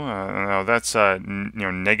to, now that's you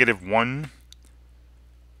know, -1,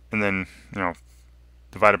 and then, you know,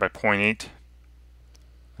 divided by 0.8.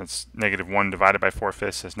 That's -1 divided by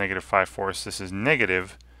 4/5 is -5/4. This is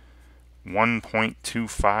negative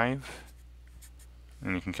 1.25.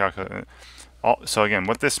 And you can calculate it. So again,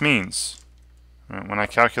 what this means, right, when I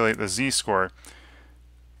calculate the z-score,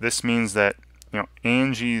 this means that, you know,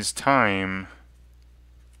 Angie's time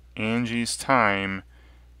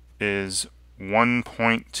is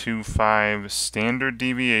 1.25 standard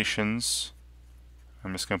deviations.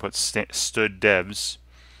 I'm just going to put stood devs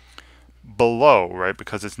below, right,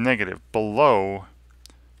 because it's negative, below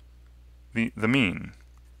the mean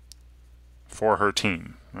for her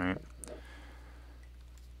team, right?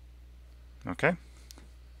 Okay.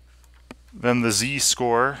 Then the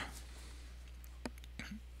z-score,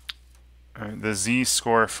 the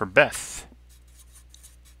z-score for Beth.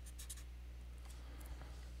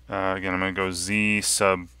 Again, I'm going to go z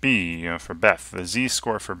sub b, you know, for Beth. The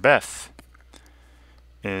z-score for Beth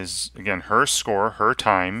is, again, her score, her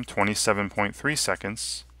time, 27.3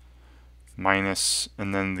 seconds, minus,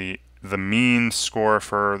 and then the mean score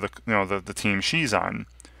for the, you know, the team she's on,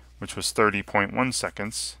 which was 30.1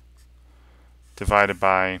 seconds. Divided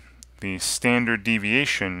by the standard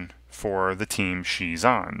deviation for the team she's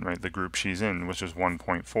on, right, the group she's in, which is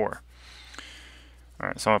 1.4. All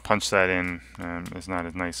right, so I'm gonna punch that in. It's not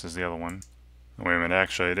as nice as the other one. Wait a minute,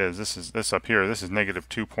 actually it is. This up here. This is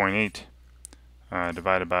 -2.8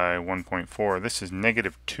 divided by 1.4. This is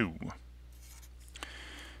 -2.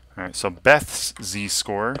 All right, so Beth's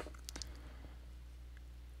z-score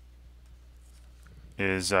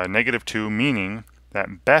is -2, meaning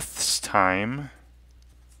that Beth's time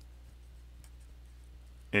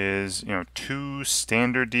is, you know, 2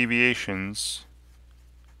 standard deviations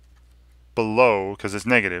below, because it's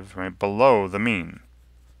negative, right, below the mean.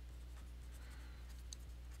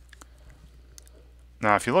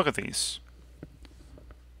 Now, if you look at these,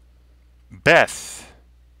 Beth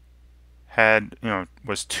had, you know,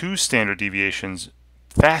 was 2 standard deviations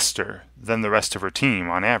faster than the rest of her team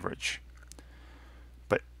on average.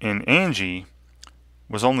 But in Angie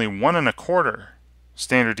was only 1.25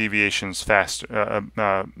 standard deviations faster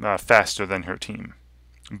than her team,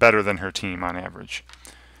 better than her team on average.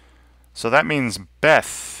 So that means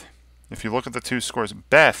Beth, if you look at the two scores,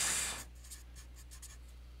 Beth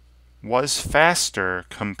was faster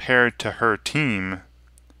compared to her team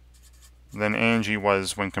than Angie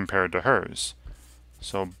was when compared to hers.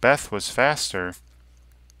 So Beth was faster,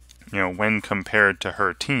 you know, when compared to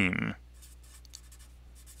her team.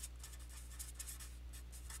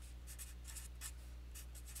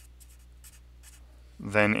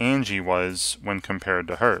 than Angie was when compared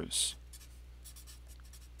to hers.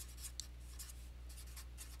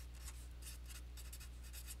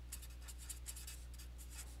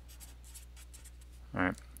 All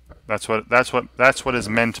right. That's what is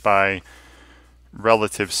meant by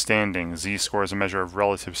relative standing. Z-score is a measure of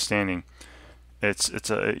relative standing. It's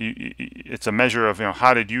a measure of,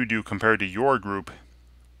 how did you do compared to your group,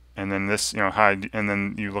 and then this, and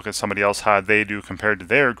then you look at somebody else, how they do compared to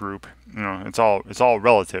their group. It's all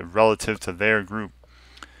relative to their group.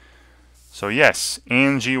 So yes,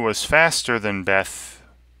 Angie was faster than Beth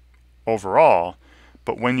overall,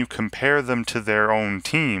 but when you compare them to their own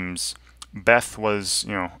teams, Beth was,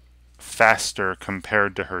 faster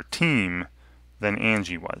compared to her team than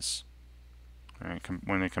Angie was, right,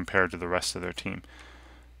 when they compared to the rest of their team.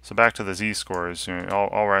 So back to the z-scores. I'll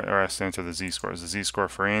ask to answer the z-scores. The z-score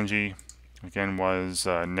for Angie, again, was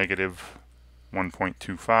negative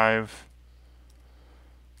 1.25.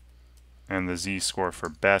 And the z-score for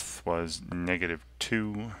Beth was negative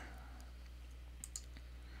 2.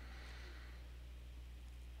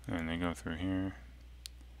 And they go through here.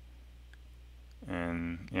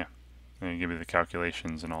 And yeah, they give you the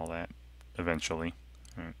calculations and all that eventually.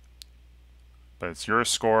 Right. But it's your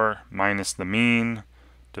score minus the mean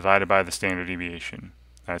divided by the standard deviation.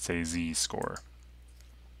 That's a z-score.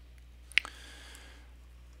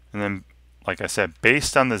 And then, like I said,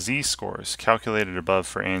 based on the z-scores calculated above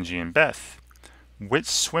for Angie and Beth, which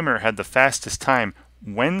swimmer had the fastest time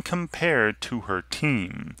when compared to her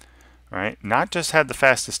team? Right? Not just had the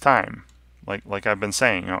fastest time, like I've been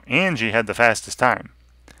saying. Angie had the fastest time.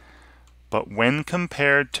 But when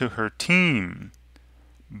compared to her team,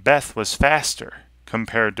 Beth was faster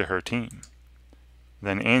compared to her team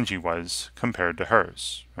than Angie was compared to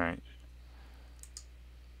hers, right?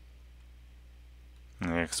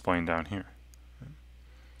 And they explain down here.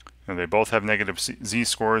 Now they both have negative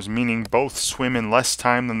z-scores, meaning both swim in less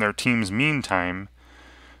time than their team's mean time,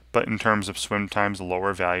 but in terms of swim times,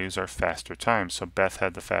 lower values are faster times. So Beth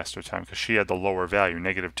had the faster time because she had the lower value.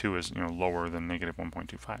 Negative 2 is lower than negative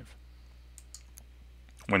 1.25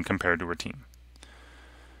 when compared to her team.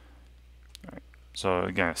 All right. So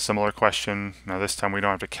again, a similar question. Now this time we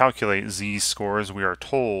don't have to calculate z-scores. We are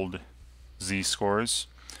told z-scores.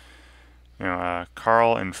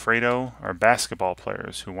 Carl and Fredo are basketball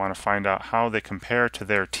players who want to find out how they compare to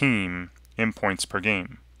their team in points per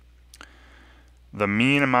game. The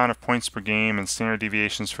mean amount of points per game and standard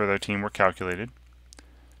deviations for their team were calculated.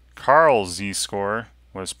 Carl's z-score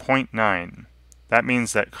was 0.9. That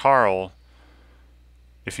means that Carl,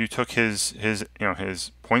 if you took his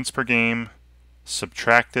points per game,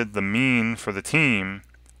 subtracted the mean for the team,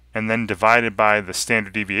 and then divided by the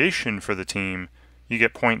standard deviation for the team, you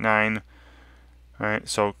get 0.9. All right,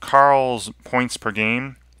 so Carl's points per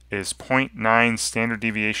game is 0.9 standard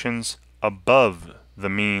deviations above the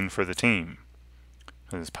mean for the team.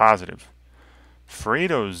 It's positive.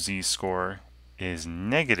 Fredo's z-score is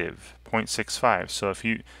negative 0.65.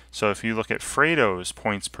 So if you look at Fredo's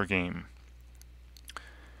points per game,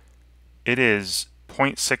 it is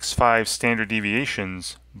 0.65 standard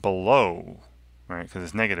deviations below, right? Because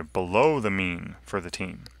it's negative, below the mean for the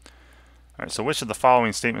team. All right, so which of the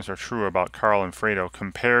following statements are true about Carl and Fredo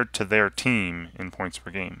compared to their team in points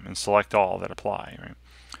per game? And select all that apply, right?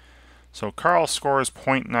 So Carl scores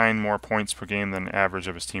 0.9 more points per game than the average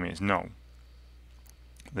of his teammates. No.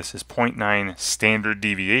 This is 0.9 standard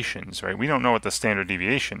deviations, right? We don't know what the standard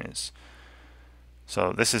deviation is.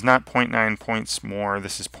 So this is not 0.9 points more.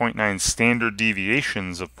 This is 0.9 standard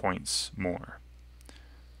deviations of points more.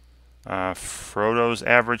 Frodo's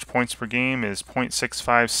average points per game is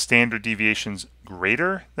 0.65 standard deviations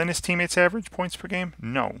greater than his teammates' average points per game?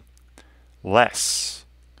 No. Less,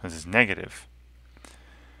 because it's negative.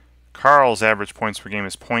 Carl's average points per game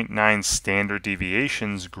is 0.9 standard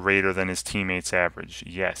deviations greater than his teammates' average.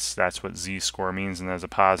 Yes, that's what z-score means, and that's a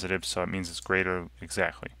positive, so it means it's greater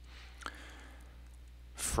exactly.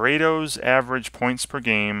 Fredo's average points per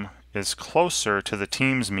game is closer to the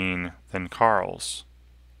team's mean than Carl's.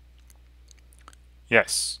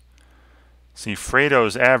 Yes. See,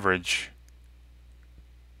 Fredo's average,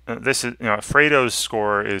 Fredo's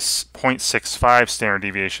score is 0.65 standard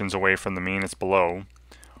deviations away from the mean. It's below.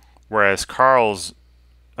 Whereas Carl's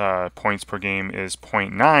points per game is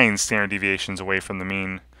 0.9 standard deviations away from the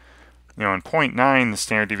mean. And 0.9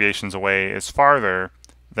 standard deviations away is farther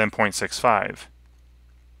than 0.65.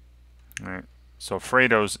 Right. So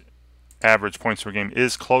Fredo's average points per game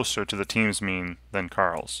is closer to the team's mean than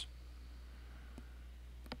Carl's.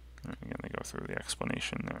 Again, they go through the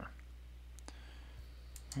explanation there.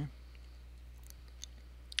 Okay.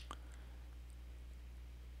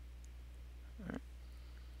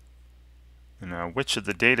 Now, which of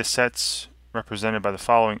the data sets represented by the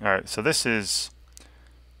following? All right, so this is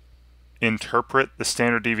interpret the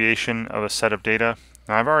standard deviation of a set of data.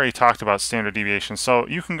 Now, I've already talked about standard deviation, so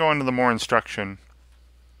you can go into the more instruction.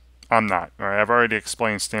 I'm not. All right, I've already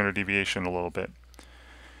explained standard deviation a little bit.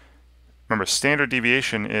 Remember, standard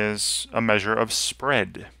deviation is a measure of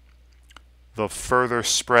spread. The further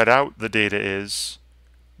spread out the data is,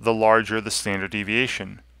 the larger the standard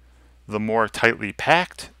deviation. The more tightly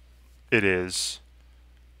packed it is,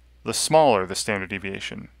 the smaller the standard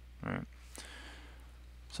deviation. Right?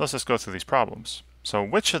 So let's just go through these problems. So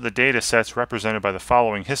which of the data sets represented by the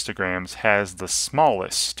following histograms has the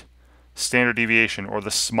smallest standard deviation or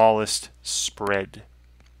the smallest spread?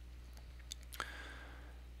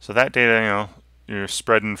 So that data, you're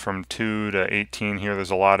spreading from 2 to 18 here.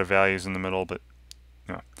 There's a lot of values in the middle, but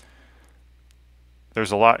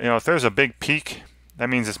there's a lot, if there's a big peak, that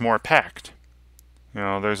means it's more packed.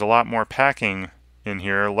 There's a lot more packing in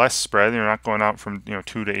here, less spread. You're not going out from 2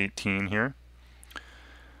 to 18 here.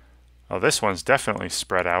 Oh, this one's definitely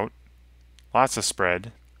spread out. Lots of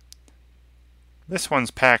spread. This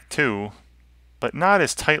one's packed too, but not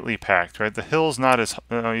as tightly packed, right? The hill's not as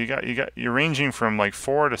you're ranging from like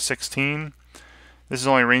 4 to 16. This is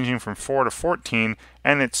only ranging from 4 to 14,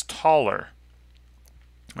 and it's taller.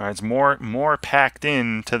 All right, it's more packed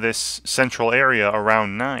into this central area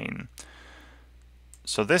around 9.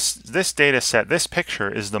 So this data set, this picture,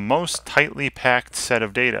 is the most tightly packed set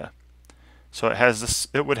of data. So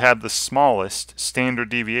it would have the smallest standard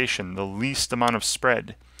deviation, the least amount of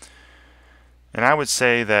spread. And I would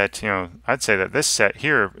say that, I'd say that this set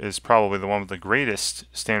here is probably the one with the greatest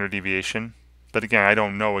standard deviation. But again, I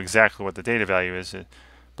don't know exactly what the data value is.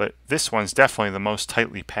 But this one's definitely the most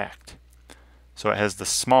tightly packed. So it has the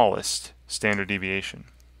smallest standard deviation.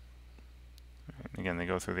 Again, they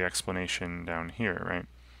go through the explanation down here, right?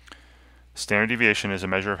 Standard deviation is a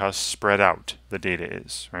measure of how spread out the data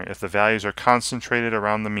is, right? If the values are concentrated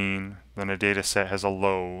around the mean, then a data set has a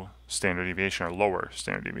low standard deviation or lower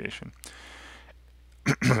standard deviation.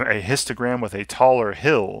 A histogram with a taller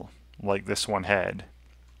hill, like this one had,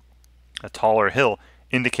 a taller hill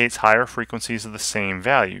indicates higher frequencies of the same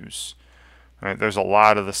values. Right? There's a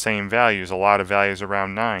lot of the same values, a lot of values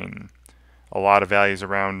around 9, a lot of values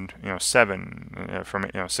around 7, from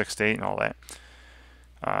 6 to 8 and all that,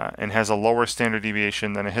 and has a lower standard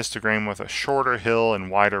deviation than a histogram with a shorter hill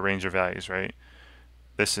and wider range of values. Right?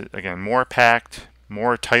 This is again more packed,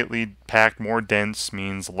 more tightly packed, more dense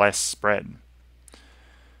means less spread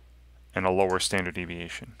and a lower standard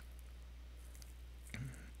deviation.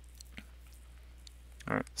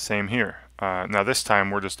 All right, same here. Now this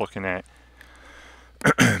time we're just looking at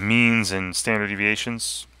means and standard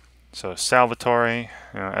deviations. So Salvatore,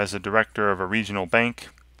 as a director of a regional bank,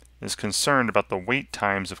 is concerned about the wait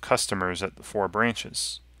times of customers at the 4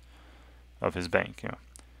 branches of his bank.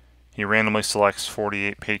 He randomly selects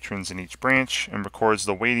 48 patrons in each branch and records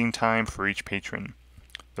the waiting time for each patron.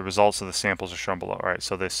 The results of the samples are shown below. All right,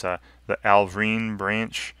 so this the Alvrine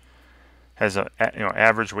branch has a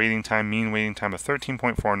average waiting time, mean waiting time of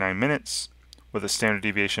 13.49 minutes, with a standard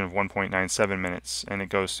deviation of 1.97 minutes, and it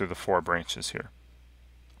goes through the 4 branches here.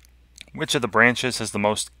 Which of the branches has the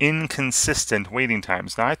most inconsistent waiting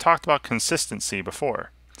times? Now I talked about consistency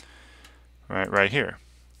before, right here.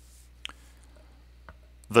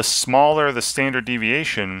 The smaller the standard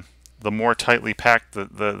deviation, the more tightly packed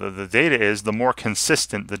the data is, the more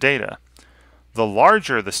consistent the data. The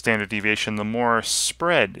larger the standard deviation, the more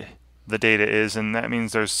spread the data is, and that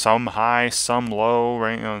means there's some high, some low,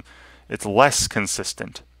 right? It's less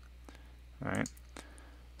consistent, right?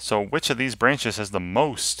 So which of these branches has the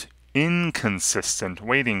most inconsistent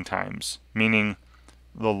waiting times, meaning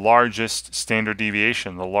the largest standard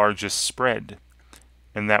deviation, the largest spread,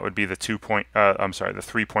 and that would be the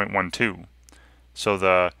 3.12. So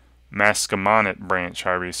the Mascomanit branch,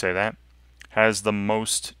 however you say that, has the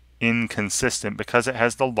most inconsistent because it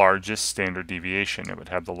has the largest standard deviation. It would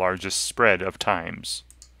have the largest spread of times.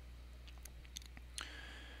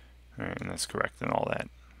 All right, and that's correct and all that.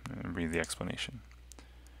 And read the explanation.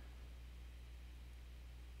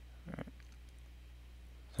 All right.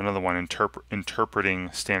 So another one,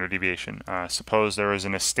 interpreting standard deviation. Suppose there is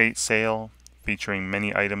an estate sale featuring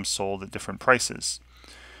many items sold at different prices.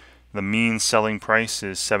 The mean selling price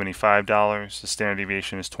is $75. The standard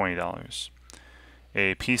deviation is $20.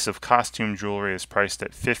 A piece of costume jewelry is priced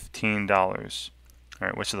at $15. All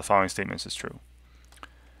right, which of the following statements is true?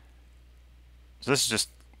 So this is just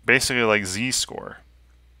basically like z-score,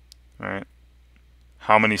 right?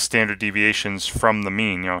 How many standard deviations from the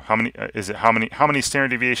mean? How many standard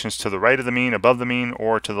deviations to the right of the mean, above the mean,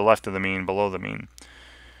 or to the left of the mean, below the mean?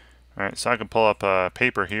 All right, so I can pull up a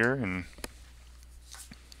paper here and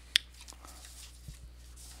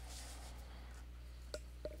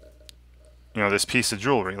this piece of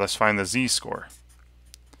jewelry. Let's find the z-score.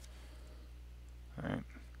 All right.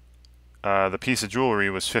 The piece of jewelry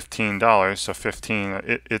was $15, so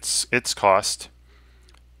 15. Its cost.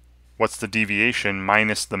 What's the deviation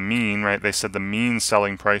minus the mean? Right? They said the mean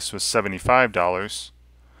selling price was $75.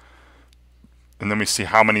 And then we see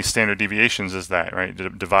how many standard deviations is that, right?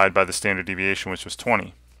 Divide by the standard deviation, which was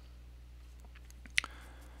 20.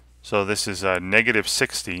 So this is negative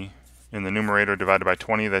 60 in the numerator divided by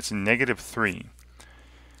 20. That's negative 3.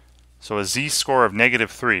 So a z-score of negative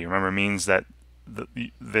 3, remember, means that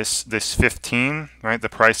this 15, right, the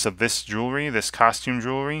price of this jewelry, this costume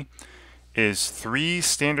jewelry, is 3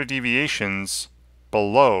 standard deviations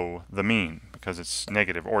below the mean, because it's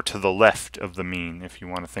negative, or to the left of the mean, if you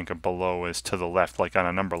want to think of below as to the left, like on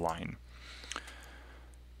a number line.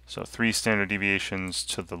 So 3 standard deviations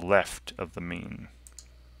to the left of the mean.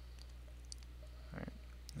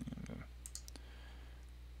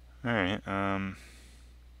 All right.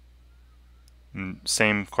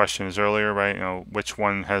 Same question as earlier, right? Which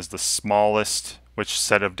one has the smallest? Which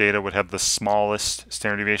set of data would have the smallest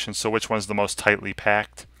standard deviation? So which one's the most tightly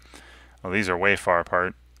packed? Well, these are way far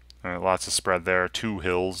apart. Lots of spread there. 2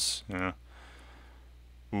 hills.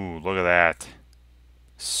 Ooh, look at that.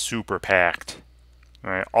 Super packed.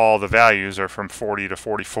 All right, all the values are from 40 to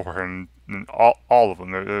 44, and all of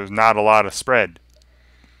them. There's not a lot of spread.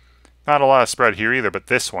 Not a lot of spread here either, but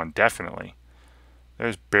this one definitely.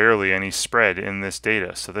 There's barely any spread in this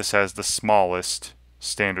data, so this has the smallest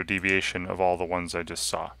standard deviation of all the ones I just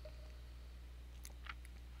saw.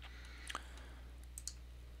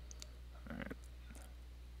 All right.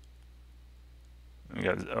 We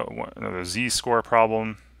got another z-score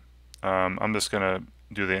problem. I'm just going to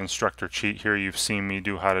do the instructor cheat here. You've seen me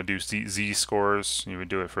do how to do z-scores. You would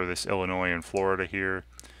do it for this Illinois and Florida here.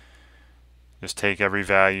 Just take every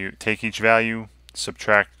value, take each value,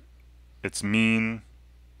 subtract its mean,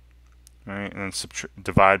 right, and then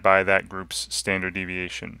divide by that group's standard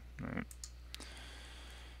deviation. Right.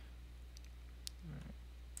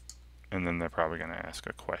 And then they're probably going to ask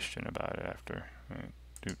a question about it after. Right.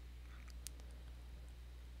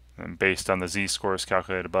 And based on the z-scores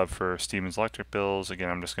calculated above for Stevens Electric bills,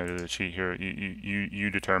 again, I'm just going to do the cheat here.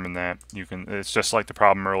 You determine that. You can. It's just like the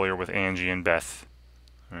problem earlier with Angie and Beth.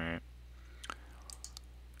 All right.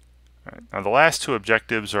 All right. Now the last 2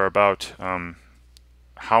 objectives are about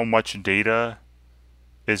how much data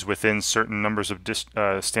is within certain numbers of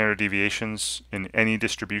standard deviations in any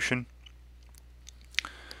distribution.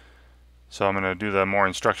 So I'm going to do the more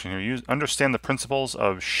instruction here. Understand the principles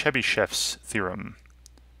of Chebyshev's theorem.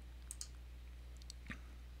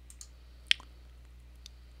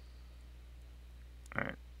 All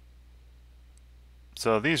right.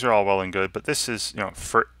 So these are all well and good, but this is,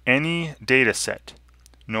 for any data set,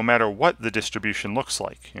 no matter what the distribution looks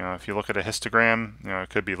like. If you look at a histogram, it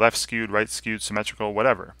could be left skewed, right skewed, symmetrical,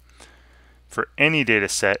 whatever. For any data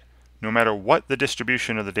set, no matter what the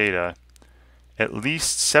distribution of the data, at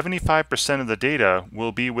least 75% of the data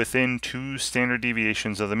will be within 2 standard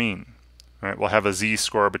deviations of the mean. Right? We'll have a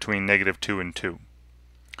z-score between -2 and 2.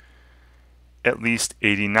 At least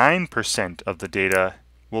 89% of the data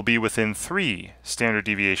will be within 3 standard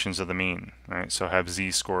deviations of the mean. Right? So have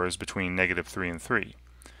z-scores between -3 and 3.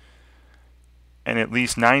 And at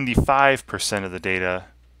least 95% of the data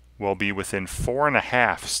will be within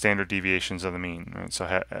 4.5 standard deviations of the mean. Right?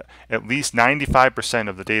 So at least 95%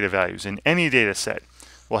 of the data values in any data set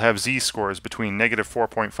will have z-scores between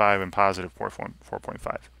 -4.5 and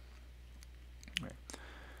 +4.5.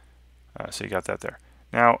 Right. So you got that there.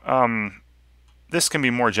 Now, this can be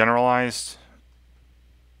more generalized.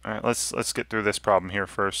 All right, let's get through this problem here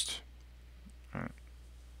first. All right.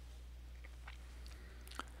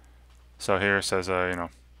 So here it says, the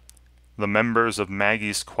members of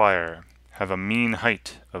Maggie's choir have a mean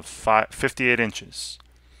height of 58 inches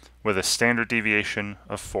with a standard deviation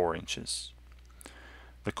of 4 inches.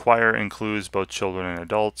 The choir includes both children and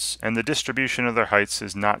adults, and the distribution of their heights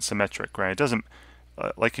is not symmetric, right? It doesn't,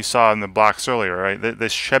 like you saw in the blocks earlier, right?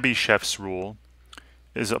 This Chebyshev's rule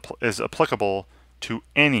is applicable to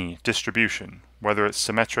any distribution, whether it's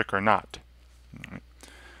symmetric or not. Right.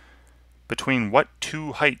 Between what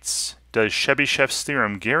 2 heights does Chebyshev's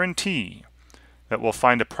theorem guarantee that we'll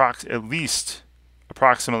find at least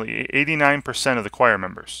approximately 89% of the choir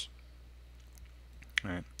members?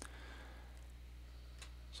 Right.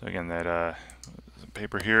 So again, that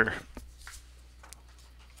paper here.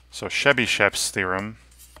 So Chebyshev's theorem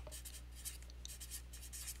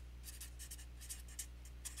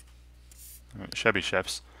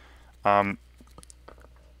Chebyshev's One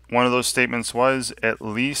of those statements was at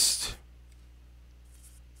least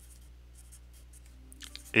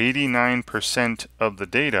 89% of the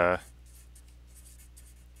data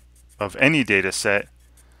of any data set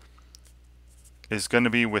is going to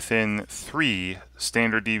be within 3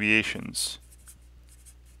 standard deviations.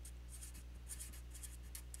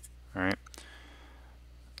 All right,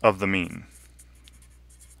 of the mean.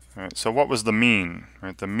 All right, so what was the mean? All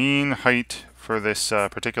right, the mean height for this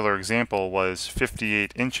particular example was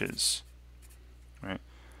 58 inches. Right,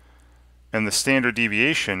 and the standard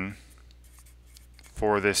deviation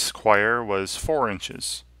for this choir was 4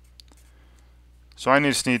 inches. So I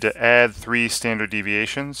just need to add 3 standard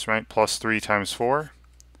deviations, right? Plus 3 times 4,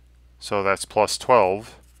 so that's plus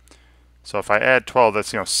 12. So if I add 12,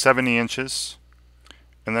 that's 70 inches,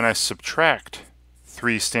 and then I subtract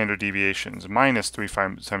 3 standard deviations, minus 3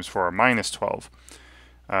 times 4, minus 12.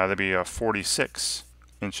 That'd be 46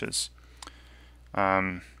 inches.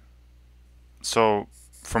 So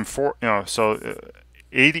from 4, so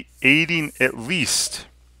 80 at least,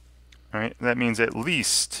 right? That means at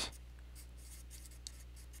least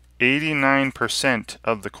 89%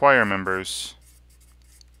 of the choir members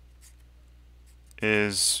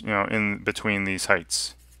is, in between these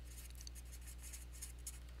heights.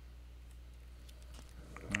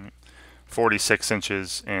 46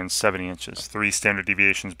 inches and 70 inches. 3 standard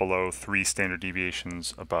deviations below, 3 standard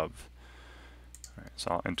deviations above. All right,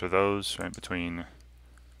 so I'll enter those right between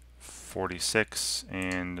 46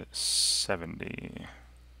 and 70.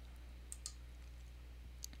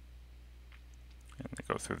 And they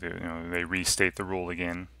go through the, they restate the rule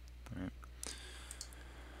again. Right.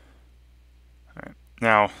 All right.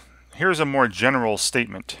 Now, here's a more general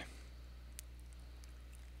statement.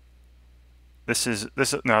 This is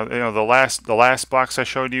now, the last blocks I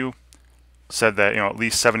showed you said that at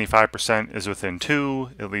least 75% is within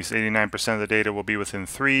 2, at least 89% of the data will be within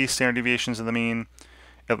 3 standard deviations of the mean,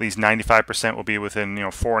 at least 95% will be within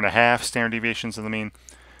 4.5 standard deviations of the mean.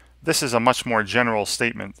 This is a much more general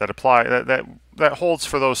statement that that holds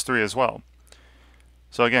for those 3 as well.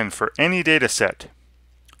 So again, for any data set,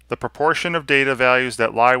 the proportion of data values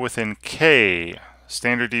that lie within k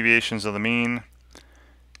standard deviations of the mean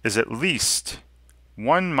is at least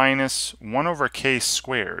 1 minus 1 over k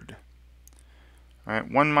squared. All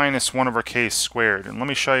right, 1 minus 1 over k squared. And let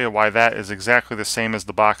me show you why that is exactly the same as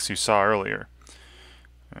the box you saw earlier.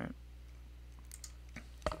 All right.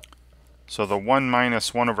 So the 1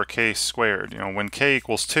 minus 1 over k squared, when k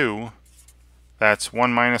equals 2, that's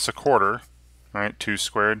 1 minus a quarter, right, 2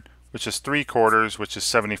 squared, which is 3/4, which is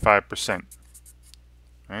 75%.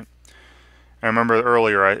 Right? I remember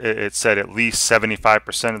earlier it said at least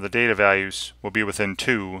 75% of the data values will be within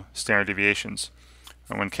 2 standard deviations.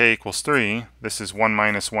 And when k equals 3, this is 1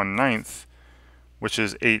 minus 1/9, which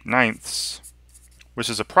is 8/9, which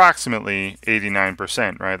is approximately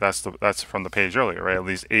 89%, right? That's from the page earlier, right? At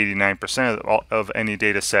least 89% of any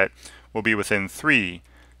data set will be within 3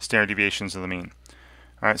 standard deviations of the mean.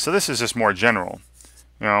 All right, so this is just more general.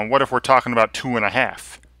 What if we're talking about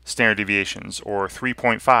 2.5 standard deviations or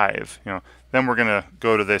 3.5? Then we're going to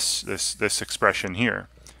go to this expression here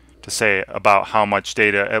to say about how much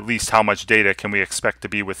data, at least how much data can we expect to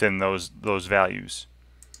be within those values.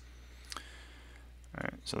 All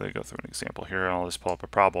right, so they go through an example here. I'll just pull up a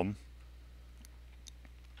problem.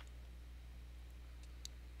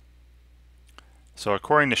 So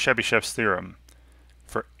according to Chebyshev's theorem,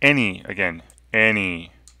 for any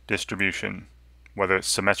distribution, whether it's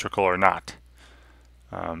symmetrical or not,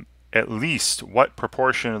 at least what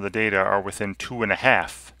proportion of the data are within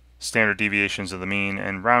 2.5 standard deviations of the mean,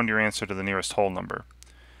 and round your answer to the nearest whole number.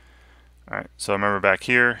 All right, so remember back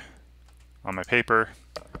here on my paper,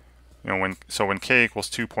 when k equals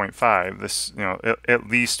 2.5, this at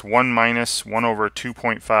least 1 minus 1 over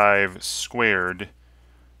 2.5 squared,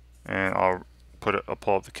 and I'll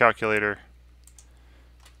pull up the calculator,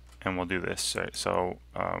 and we'll do this. Right? So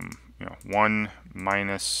 1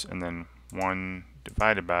 minus and then 1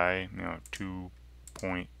 divided by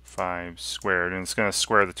 2.5 squared, and it's going to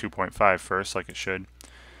square the 2.5 first, like it should.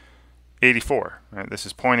 84. Right? This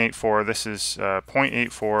is 0.84. This is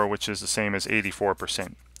 0.84, which is the same as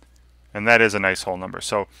 84%, and that is a nice whole number.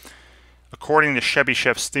 So, according to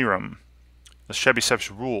Chebyshev's theorem, the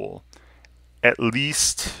Chebyshev's rule, at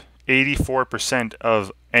least 84%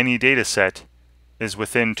 of any data set is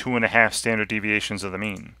within 2.5 standard deviations of the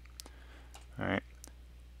mean. All right.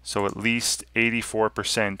 So at least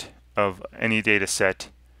 84% of any data set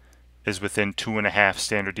is within 2.5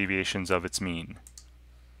 standard deviations of its mean.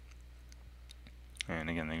 And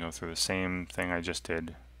again, they go through the same thing I just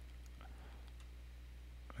did.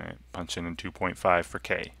 All right, punch in 2.5 for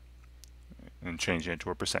k. and changing it to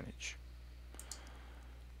a percentage.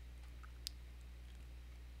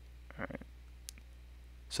 All right.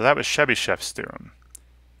 So that was Chebyshev's theorem.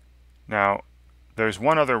 Now, there's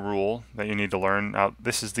one other rule that you need to learn. Now,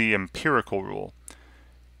 this is the empirical rule.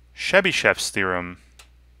 Chebyshev's theorem,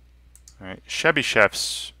 right?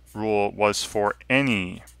 Chebyshev's rule was for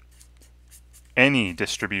any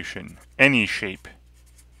distribution, any shape.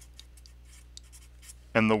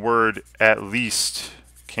 And the word at least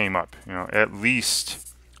came up. At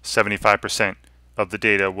least 75% of the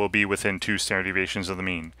data will be within 2 standard deviations of the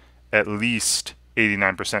mean. At least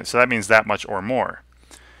 89%. So that means that much or more.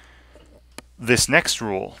 This next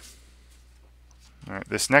rule,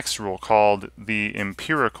 this next rule called the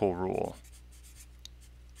empirical rule.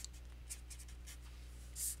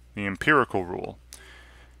 The empirical rule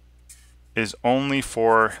is only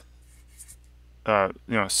for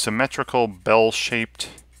symmetrical bell-shaped,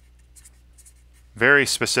 very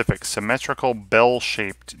specific symmetrical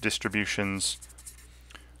bell-shaped distributions,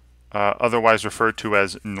 otherwise referred to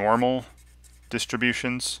as normal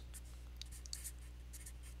distributions.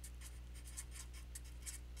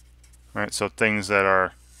 Right, so things that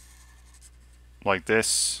are like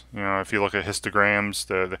this, if you look at histograms,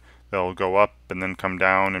 they'll go up and then come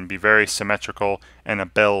down and be very symmetrical and a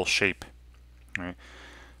bell shape. Right?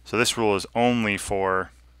 So this rule is only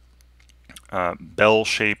for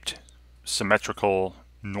bell-shaped, symmetrical,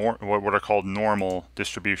 what are called normal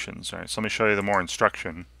distributions. Right? So let me show you the more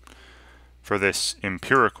instruction for this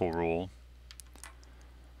empirical rule.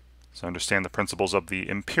 So understand the principles of the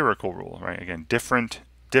empirical rule. Right? Again, different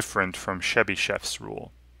from Chebyshev's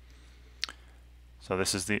rule. So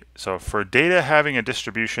this is so for data having a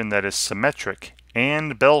distribution that is symmetric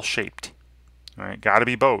and bell-shaped, right? Got to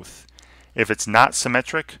be both. If it's not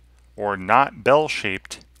symmetric or not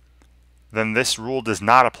bell-shaped, then this rule does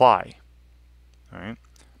not apply. Right?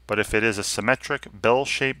 But if it is a symmetric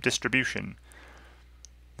bell-shaped distribution,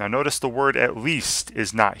 now notice the word at least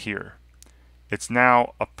is not here. It's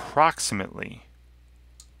now approximately,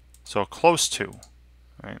 so close to.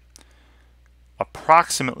 Right?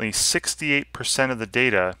 Approximately 68% of the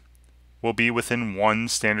data will be within 1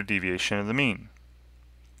 standard deviation of the mean.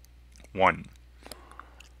 1.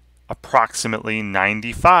 Approximately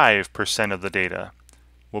 95% of the data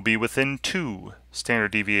will be within 2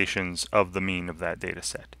 standard deviations of the mean of that data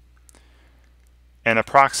set. And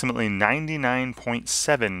approximately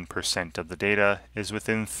 99.7% of the data is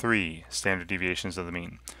within 3 standard deviations of the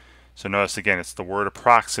mean. So notice again, it's the word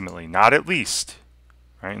approximately, not at least.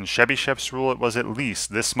 Right? In Chebyshev's rule, it was at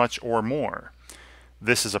least this much or more.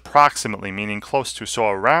 This is approximately, meaning close to, so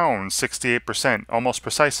around 68%, almost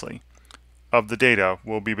precisely, of the data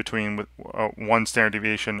will be between 1 standard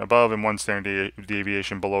deviation above and 1 standard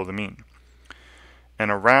deviation below the mean.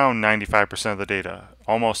 And around 95% of the data,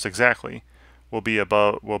 almost exactly, will be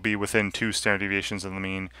within 2 standard deviations of the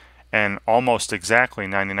mean, and almost exactly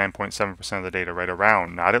 99.7% of the data, right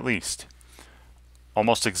around, not at least.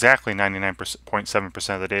 Almost exactly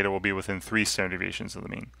 99.7% of the data will be within 3 standard deviations of the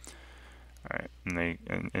mean. All right, and they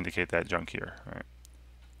indicate that junk here. All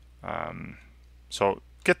right. So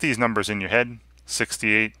get these numbers in your head: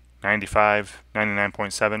 68, 95,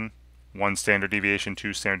 99.7, 1 standard deviation,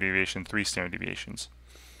 2 standard deviation, 3 standard deviations.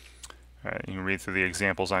 All right, you can read through the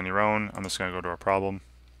examples on your own. I'm just going to go to our problem.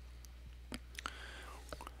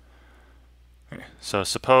 Okay, so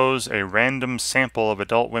suppose a random sample of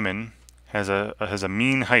adult women has a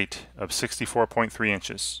mean height of 64.3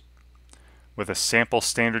 inches with a sample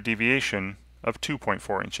standard deviation of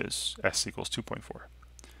 2.4 inches. S equals 2.4.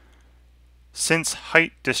 Since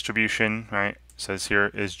height distribution, right, says here,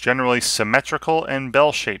 is generally symmetrical and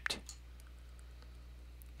bell-shaped,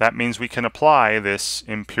 that means we can apply this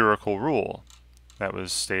empirical rule that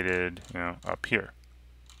was stated, up here.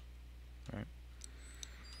 Right.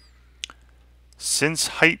 Since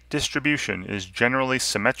height distribution is generally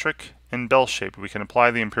symmetric and bell-shaped, we can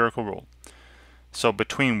apply the empirical rule. So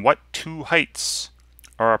between what 2 heights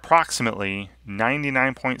are approximately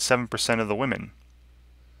 99.7% of the women?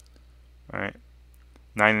 Right?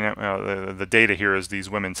 The data here is these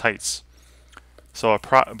women's heights. So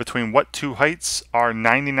between what 2 heights are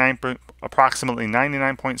approximately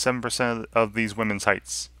 99.7% of these women's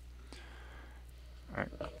heights? All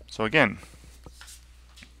right. So again,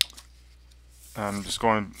 I'm just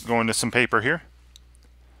going to some paper here.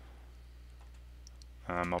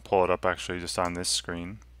 I'll pull it up actually just on this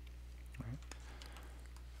screen.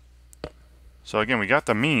 So again, we got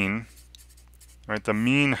the mean. Right, the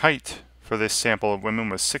mean height for this sample of women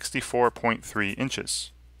was 64.3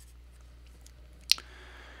 inches.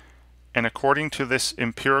 And according to this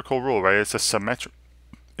empirical rule, right, it's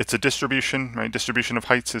a distribution, right? Distribution of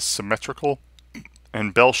heights is symmetrical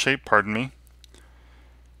and bell-shaped, pardon me,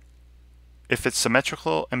 if it's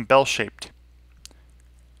symmetrical and bell-shaped,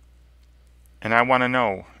 and I want to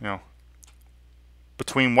know,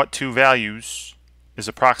 between what two values is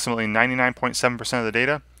approximately 99.7% of the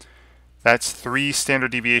data, that's 3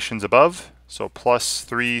 standard deviations above, so plus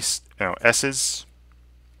 3 S's,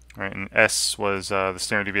 right? And S was, the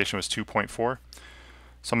standard deviation was 2.4.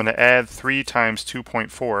 So I'm going to add 3 times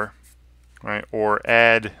 2.4, right, or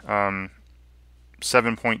add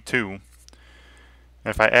 7.2. And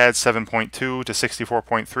if I add 7.2 to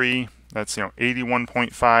 64.3, that's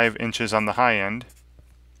 81.5 inches on the high end.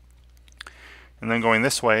 And then going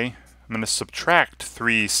this way, I'm going to subtract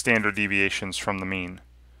 3 standard deviations from the mean.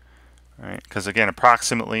 Right? Because again,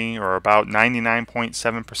 approximately or about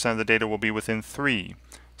 99.7% of the data will be within 3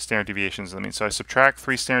 standard deviations of the mean. So I subtract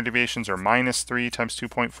 3 standard deviations, or minus 3 times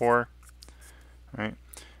 2.4, right?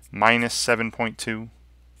 Minus 7.2.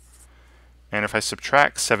 And if I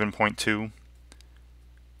subtract 7.2,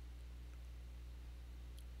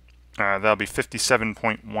 that'll be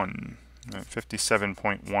 57.1. Right?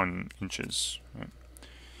 57.1 inches. Right?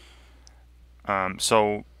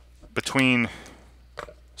 So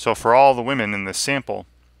for all the women in this sample,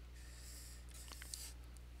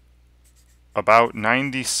 about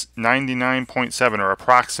 99.7 or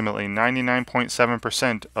approximately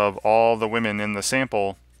 99.7% of all the women in the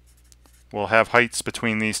sample will have heights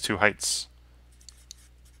between these two heights.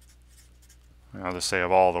 I'll just say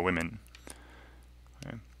of all the women.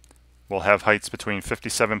 Okay. Will have heights between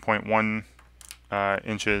 57.1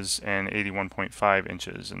 inches and 81.5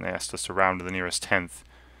 inches, and they asked us to round to the nearest tenth.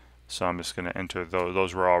 So I'm just going to enter those.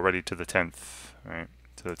 Those were already to the 10th, right?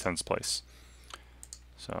 To the 10th place.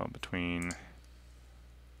 So between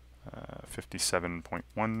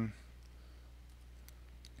 57.1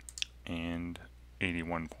 and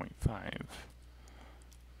 81.5.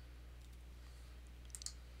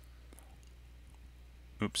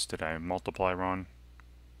 Oops, did I multiply wrong?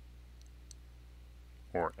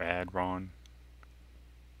 Or add wrong?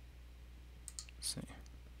 Let's see.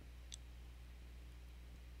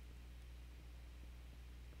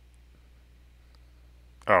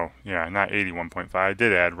 Oh, yeah, not 81.5. I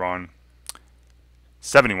did add wrong.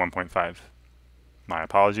 71.5. My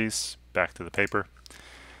apologies. Back to the paper.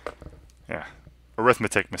 Yeah,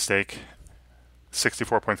 arithmetic mistake.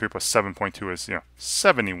 64.3 plus 7.2 is,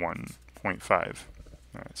 71.5.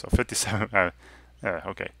 All right, so 57.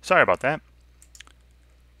 Okay, sorry about that.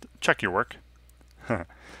 Check your work.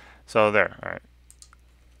 So there. All right.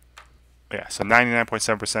 Yeah, so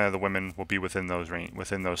 99.7% of the women will be within those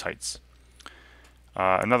heights.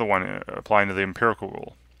 Another one, applying to the empirical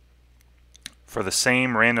rule. For the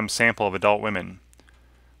same random sample of adult women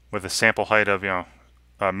with a sample height of, a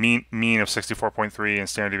mean of 64.3 and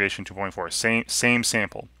standard deviation 2.4, same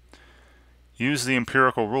sample. Use the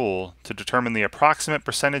empirical rule to determine the approximate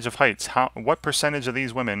percentage of heights. What percentage of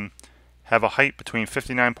these women have a height between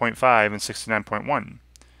 59.5 and 69.1? All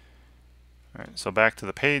right, so back to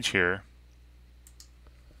the page here.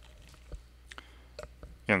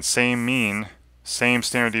 Again, same mean, same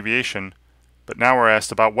standard deviation, but now we're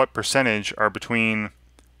asked about what percentage are between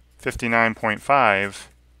 59.5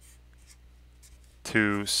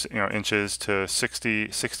 to inches to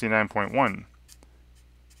 69.1.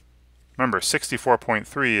 Remember,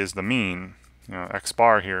 64.3 is the mean, x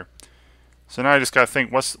bar here. So now I just got to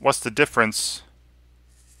think, what's the difference?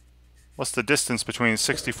 What's the distance between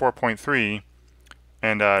 64.3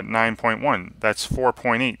 and 9.1? That's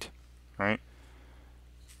 4.8, right?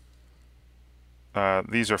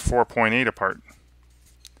 These are 4.8 apart.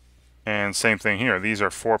 And same thing here. These are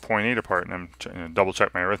 4.8 apart. And I'm trying to double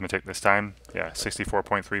check my arithmetic this time. Yeah,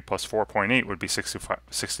 64.3 plus 4.8 would be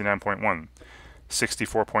 69.1.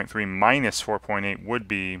 64.3 minus 4.8 would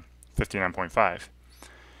be 59.5.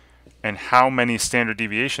 And how many standard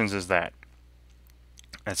deviations is that?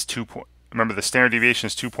 That's 2. Remember, the standard deviation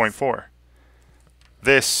is 2.4.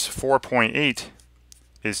 This 4.8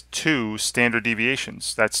 is 2 standard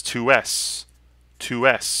deviations. That's 2s.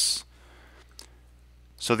 2s.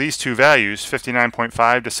 So these two values,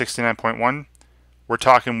 59.5 to 69.1, we're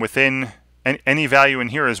talking within, any value in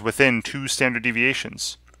here is within 2 standard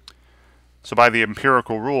deviations. So by the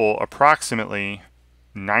empirical rule, approximately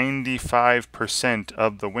 95%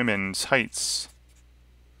 of the women's heights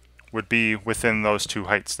would be within those 2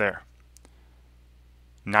 heights there.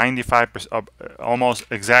 95%, almost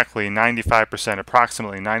exactly 95%,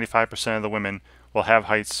 approximately 95% of the women will have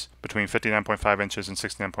heights between 59.5 inches and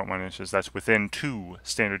 69.1 inches. That's within 2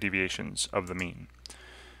 standard deviations of the mean.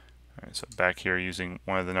 All right, so back here using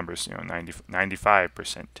one of the numbers,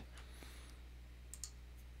 95%.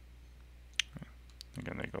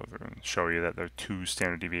 Again, they go through and show you that they're 2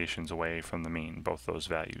 standard deviations away from the mean, both those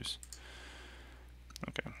values.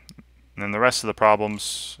 Okay, and then the rest of the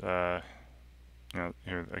problems, here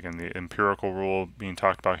again, the empirical rule being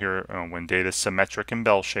talked about here when data is symmetric and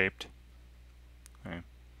bell-shaped. Okay.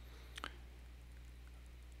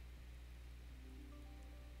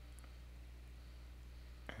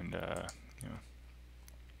 And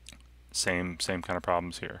same kind of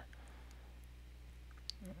problems here.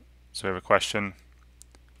 So we have a question,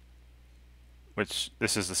 which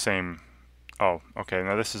this is the same. Oh, okay.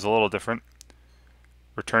 Now this is a little different.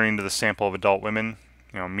 Returning to the sample of adult women,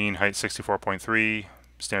 mean height 64.3,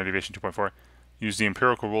 standard deviation 2.4. Use the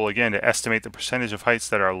empirical rule again to estimate the percentage of heights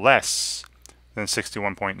that are less than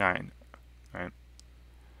 61.9. Right.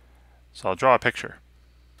 So I'll draw a picture.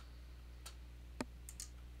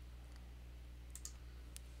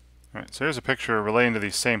 All right. So here's a picture relating to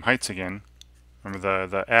these same heights again. Remember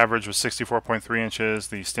the average was 64.3 inches.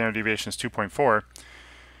 The standard deviation is 2.4.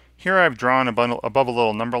 Here I've drawn above a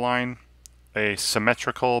little number line a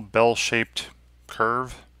symmetrical bell-shaped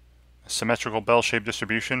curve, a symmetrical bell-shaped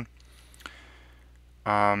distribution.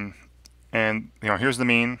 And here's the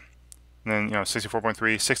mean. And then 64.3,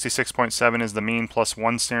 66.7 is the mean plus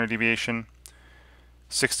 1 standard deviation.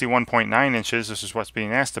 61.9 inches, this is what's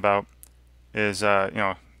being asked about, is the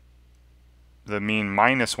mean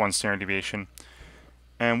minus 1 standard deviation.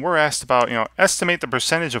 And we're asked about estimate the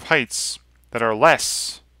percentage of heights that are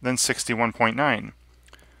less than 61.9.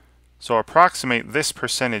 So approximate this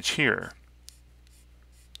percentage here.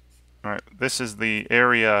 All right, this is the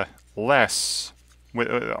area less.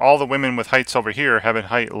 All the women with heights over here have a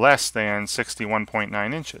height less than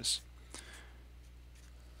 61.9 inches.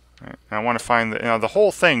 All right, and I want to find the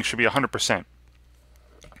whole thing should be 100%.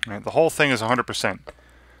 Right, the whole thing is 100%.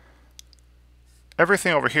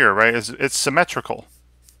 Everything over here, right, it's symmetrical.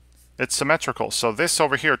 It's symmetrical. So this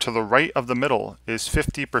over here to the right of the middle is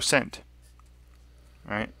 50%.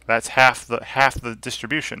 Right? That's half the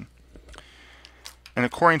distribution. And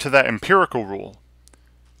according to that empirical rule,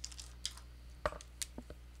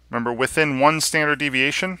 remember within 1 standard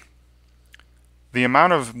deviation, the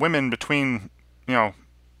amount of women between, the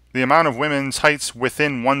amount of women's heights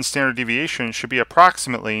within 1 standard deviation should be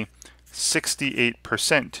approximately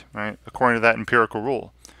 68%, right? According to that empirical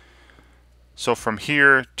rule. So from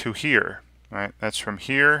here to here, right? That's from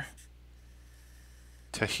here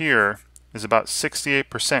to here is about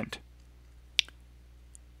 68%.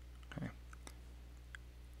 Okay.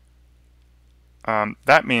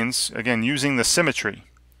 That means, again, using the symmetry,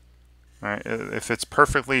 right? If it's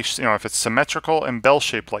perfectly, if it's symmetrical and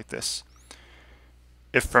bell-shaped like this,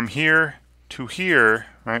 if from here to here,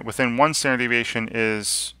 right, within 1 standard deviation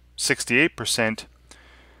is 68%,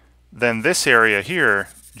 then this area here,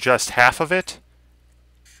 just half of it,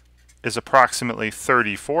 is approximately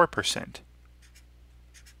 34%.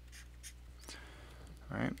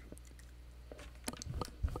 Right.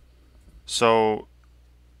 So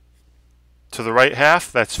to the right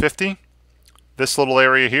half, that's 50. This little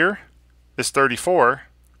area here is 34.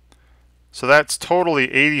 So that's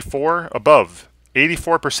totally 84 above.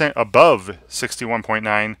 84% above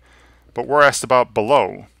 61.9, but we're asked about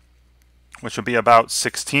below, which would be about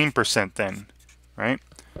 16% then, right?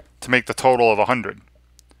 To make the total of 100.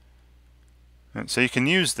 And so you can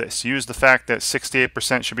use this. Use the fact that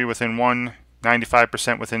 68% should be within 1,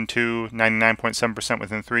 95% within 2, 99.7%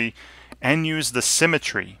 within 3, and use the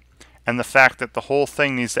symmetry and the fact that the whole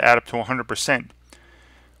thing needs to add up to 100%.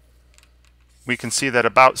 We can see that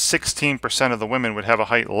about 16% of the women would have a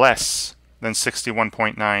height less than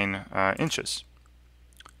 61.9 inches.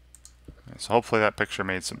 So hopefully that picture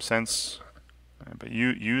made some sense. But you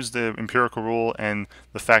use the empirical rule and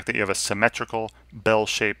the fact that you have a symmetrical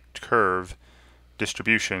bell-shaped curve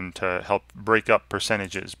distribution to help break up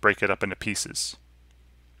percentages, break it up into pieces.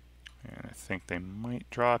 And I think they might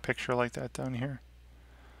draw a picture like that down here.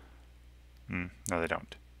 No, they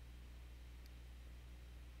don't.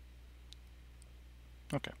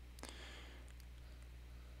 Okay.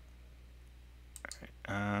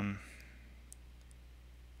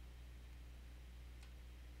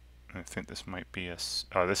 I think this might be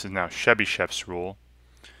oh, this is now Chebyshev's rule.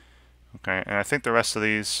 Okay, and I think the rest of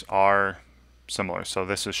these are similar. So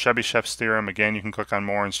this is Chebyshev's theorem. Again, you can click on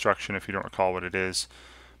more instruction if you don't recall what it is.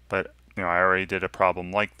 But I already did a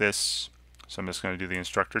problem like this, so I'm just going to do the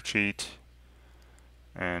instructor cheat.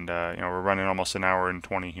 And we're running almost an hour and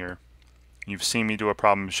 20 here. You've seen me do a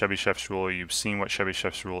problem with Chebyshev's rule. You've seen what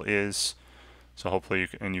Chebyshev's rule is. So hopefully,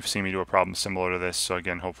 and you've seen me do a problem similar to this. So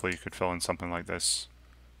again, hopefully you could fill in something like this.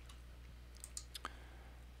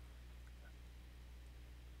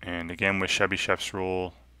 And again, with Chebyshev's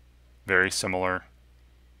rule, very similar.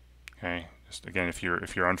 Okay, just again, if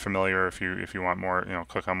you're unfamiliar, if you want more,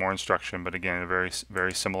 click on more instruction. But again, a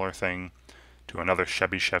very similar thing to another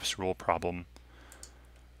Chebyshev's rule problem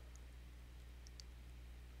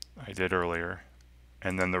I did earlier,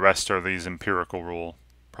 and then the rest are these empirical rule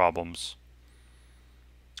problems.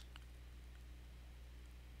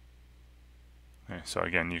 Okay, so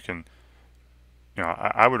again, you can,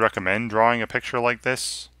 I would recommend drawing a picture like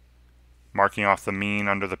this, marking off the mean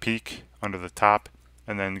under the peak, under the top,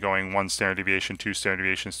 and then going 1 standard deviation, 2 standard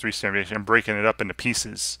deviations, 3 standard deviations, and breaking it up into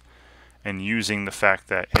pieces, and using the fact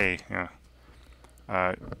that, hey,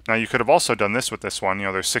 now you could have also done this with this one.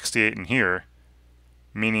 There's 68 in here,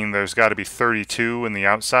 meaning there's got to be 32 in the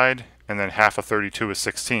outside, and then half of 32 is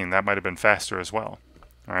 16. That might have been faster as well.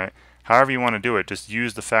 All right. However you want to do it, just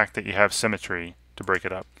use the fact that you have symmetry to break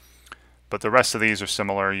it up. But the rest of these are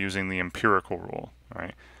similar using the empirical rule. All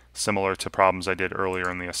right. Similar to problems I did earlier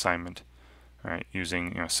in the assignment. All right.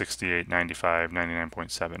 Using 68, 95,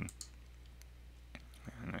 99.7. And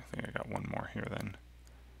I think I got one more here then.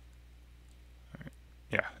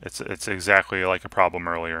 Yeah, it's exactly like a problem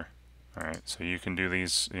earlier. All right, so you can do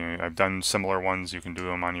these. I've done similar ones. You can do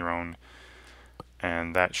them on your own,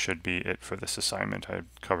 and that should be it for this assignment. I've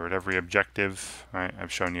covered every objective. All right,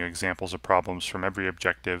 I've shown you examples of problems from every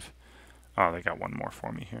objective. Oh, they got one more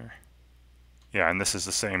for me here. Yeah, and this is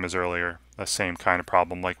the same as earlier. The same kind of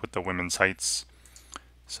problem, like with the women's heights.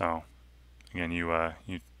 So again, you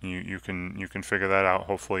can figure that out.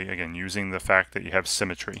 Hopefully, again, using the fact that you have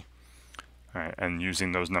symmetry. All right, and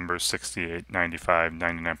using those numbers 68, 95,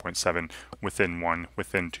 99.7 within 1,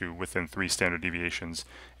 within 2, within 3 standard deviations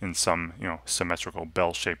in some symmetrical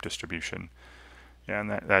bell-shaped distribution. Yeah,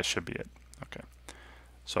 and that should be it. Okay.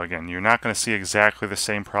 So again, you're not going to see exactly the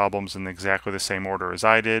same problems in exactly the same order as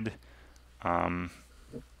I did, but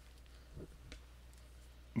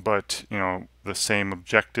the same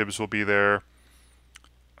objectives will be there.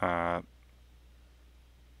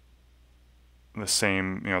 The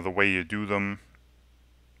same, the way you do them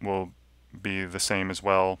will be the same as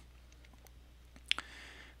well.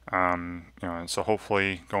 And so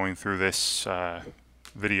hopefully going through this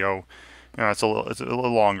video, it's a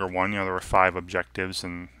little longer one. There were 5 objectives,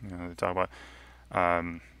 and they talk about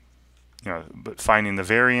but finding the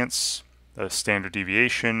variance, the standard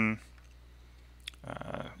deviation,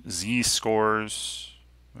 z-scores.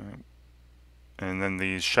 And then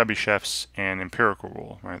these Chebyshev's and empirical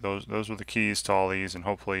rule, right? Those were the keys to all these, and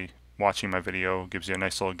hopefully watching my video gives you a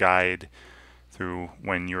nice little guide through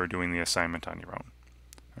when you're doing the assignment on your own.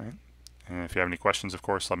 All right? And if you have any questions, of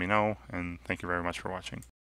course, let me know, and thank you very much for watching.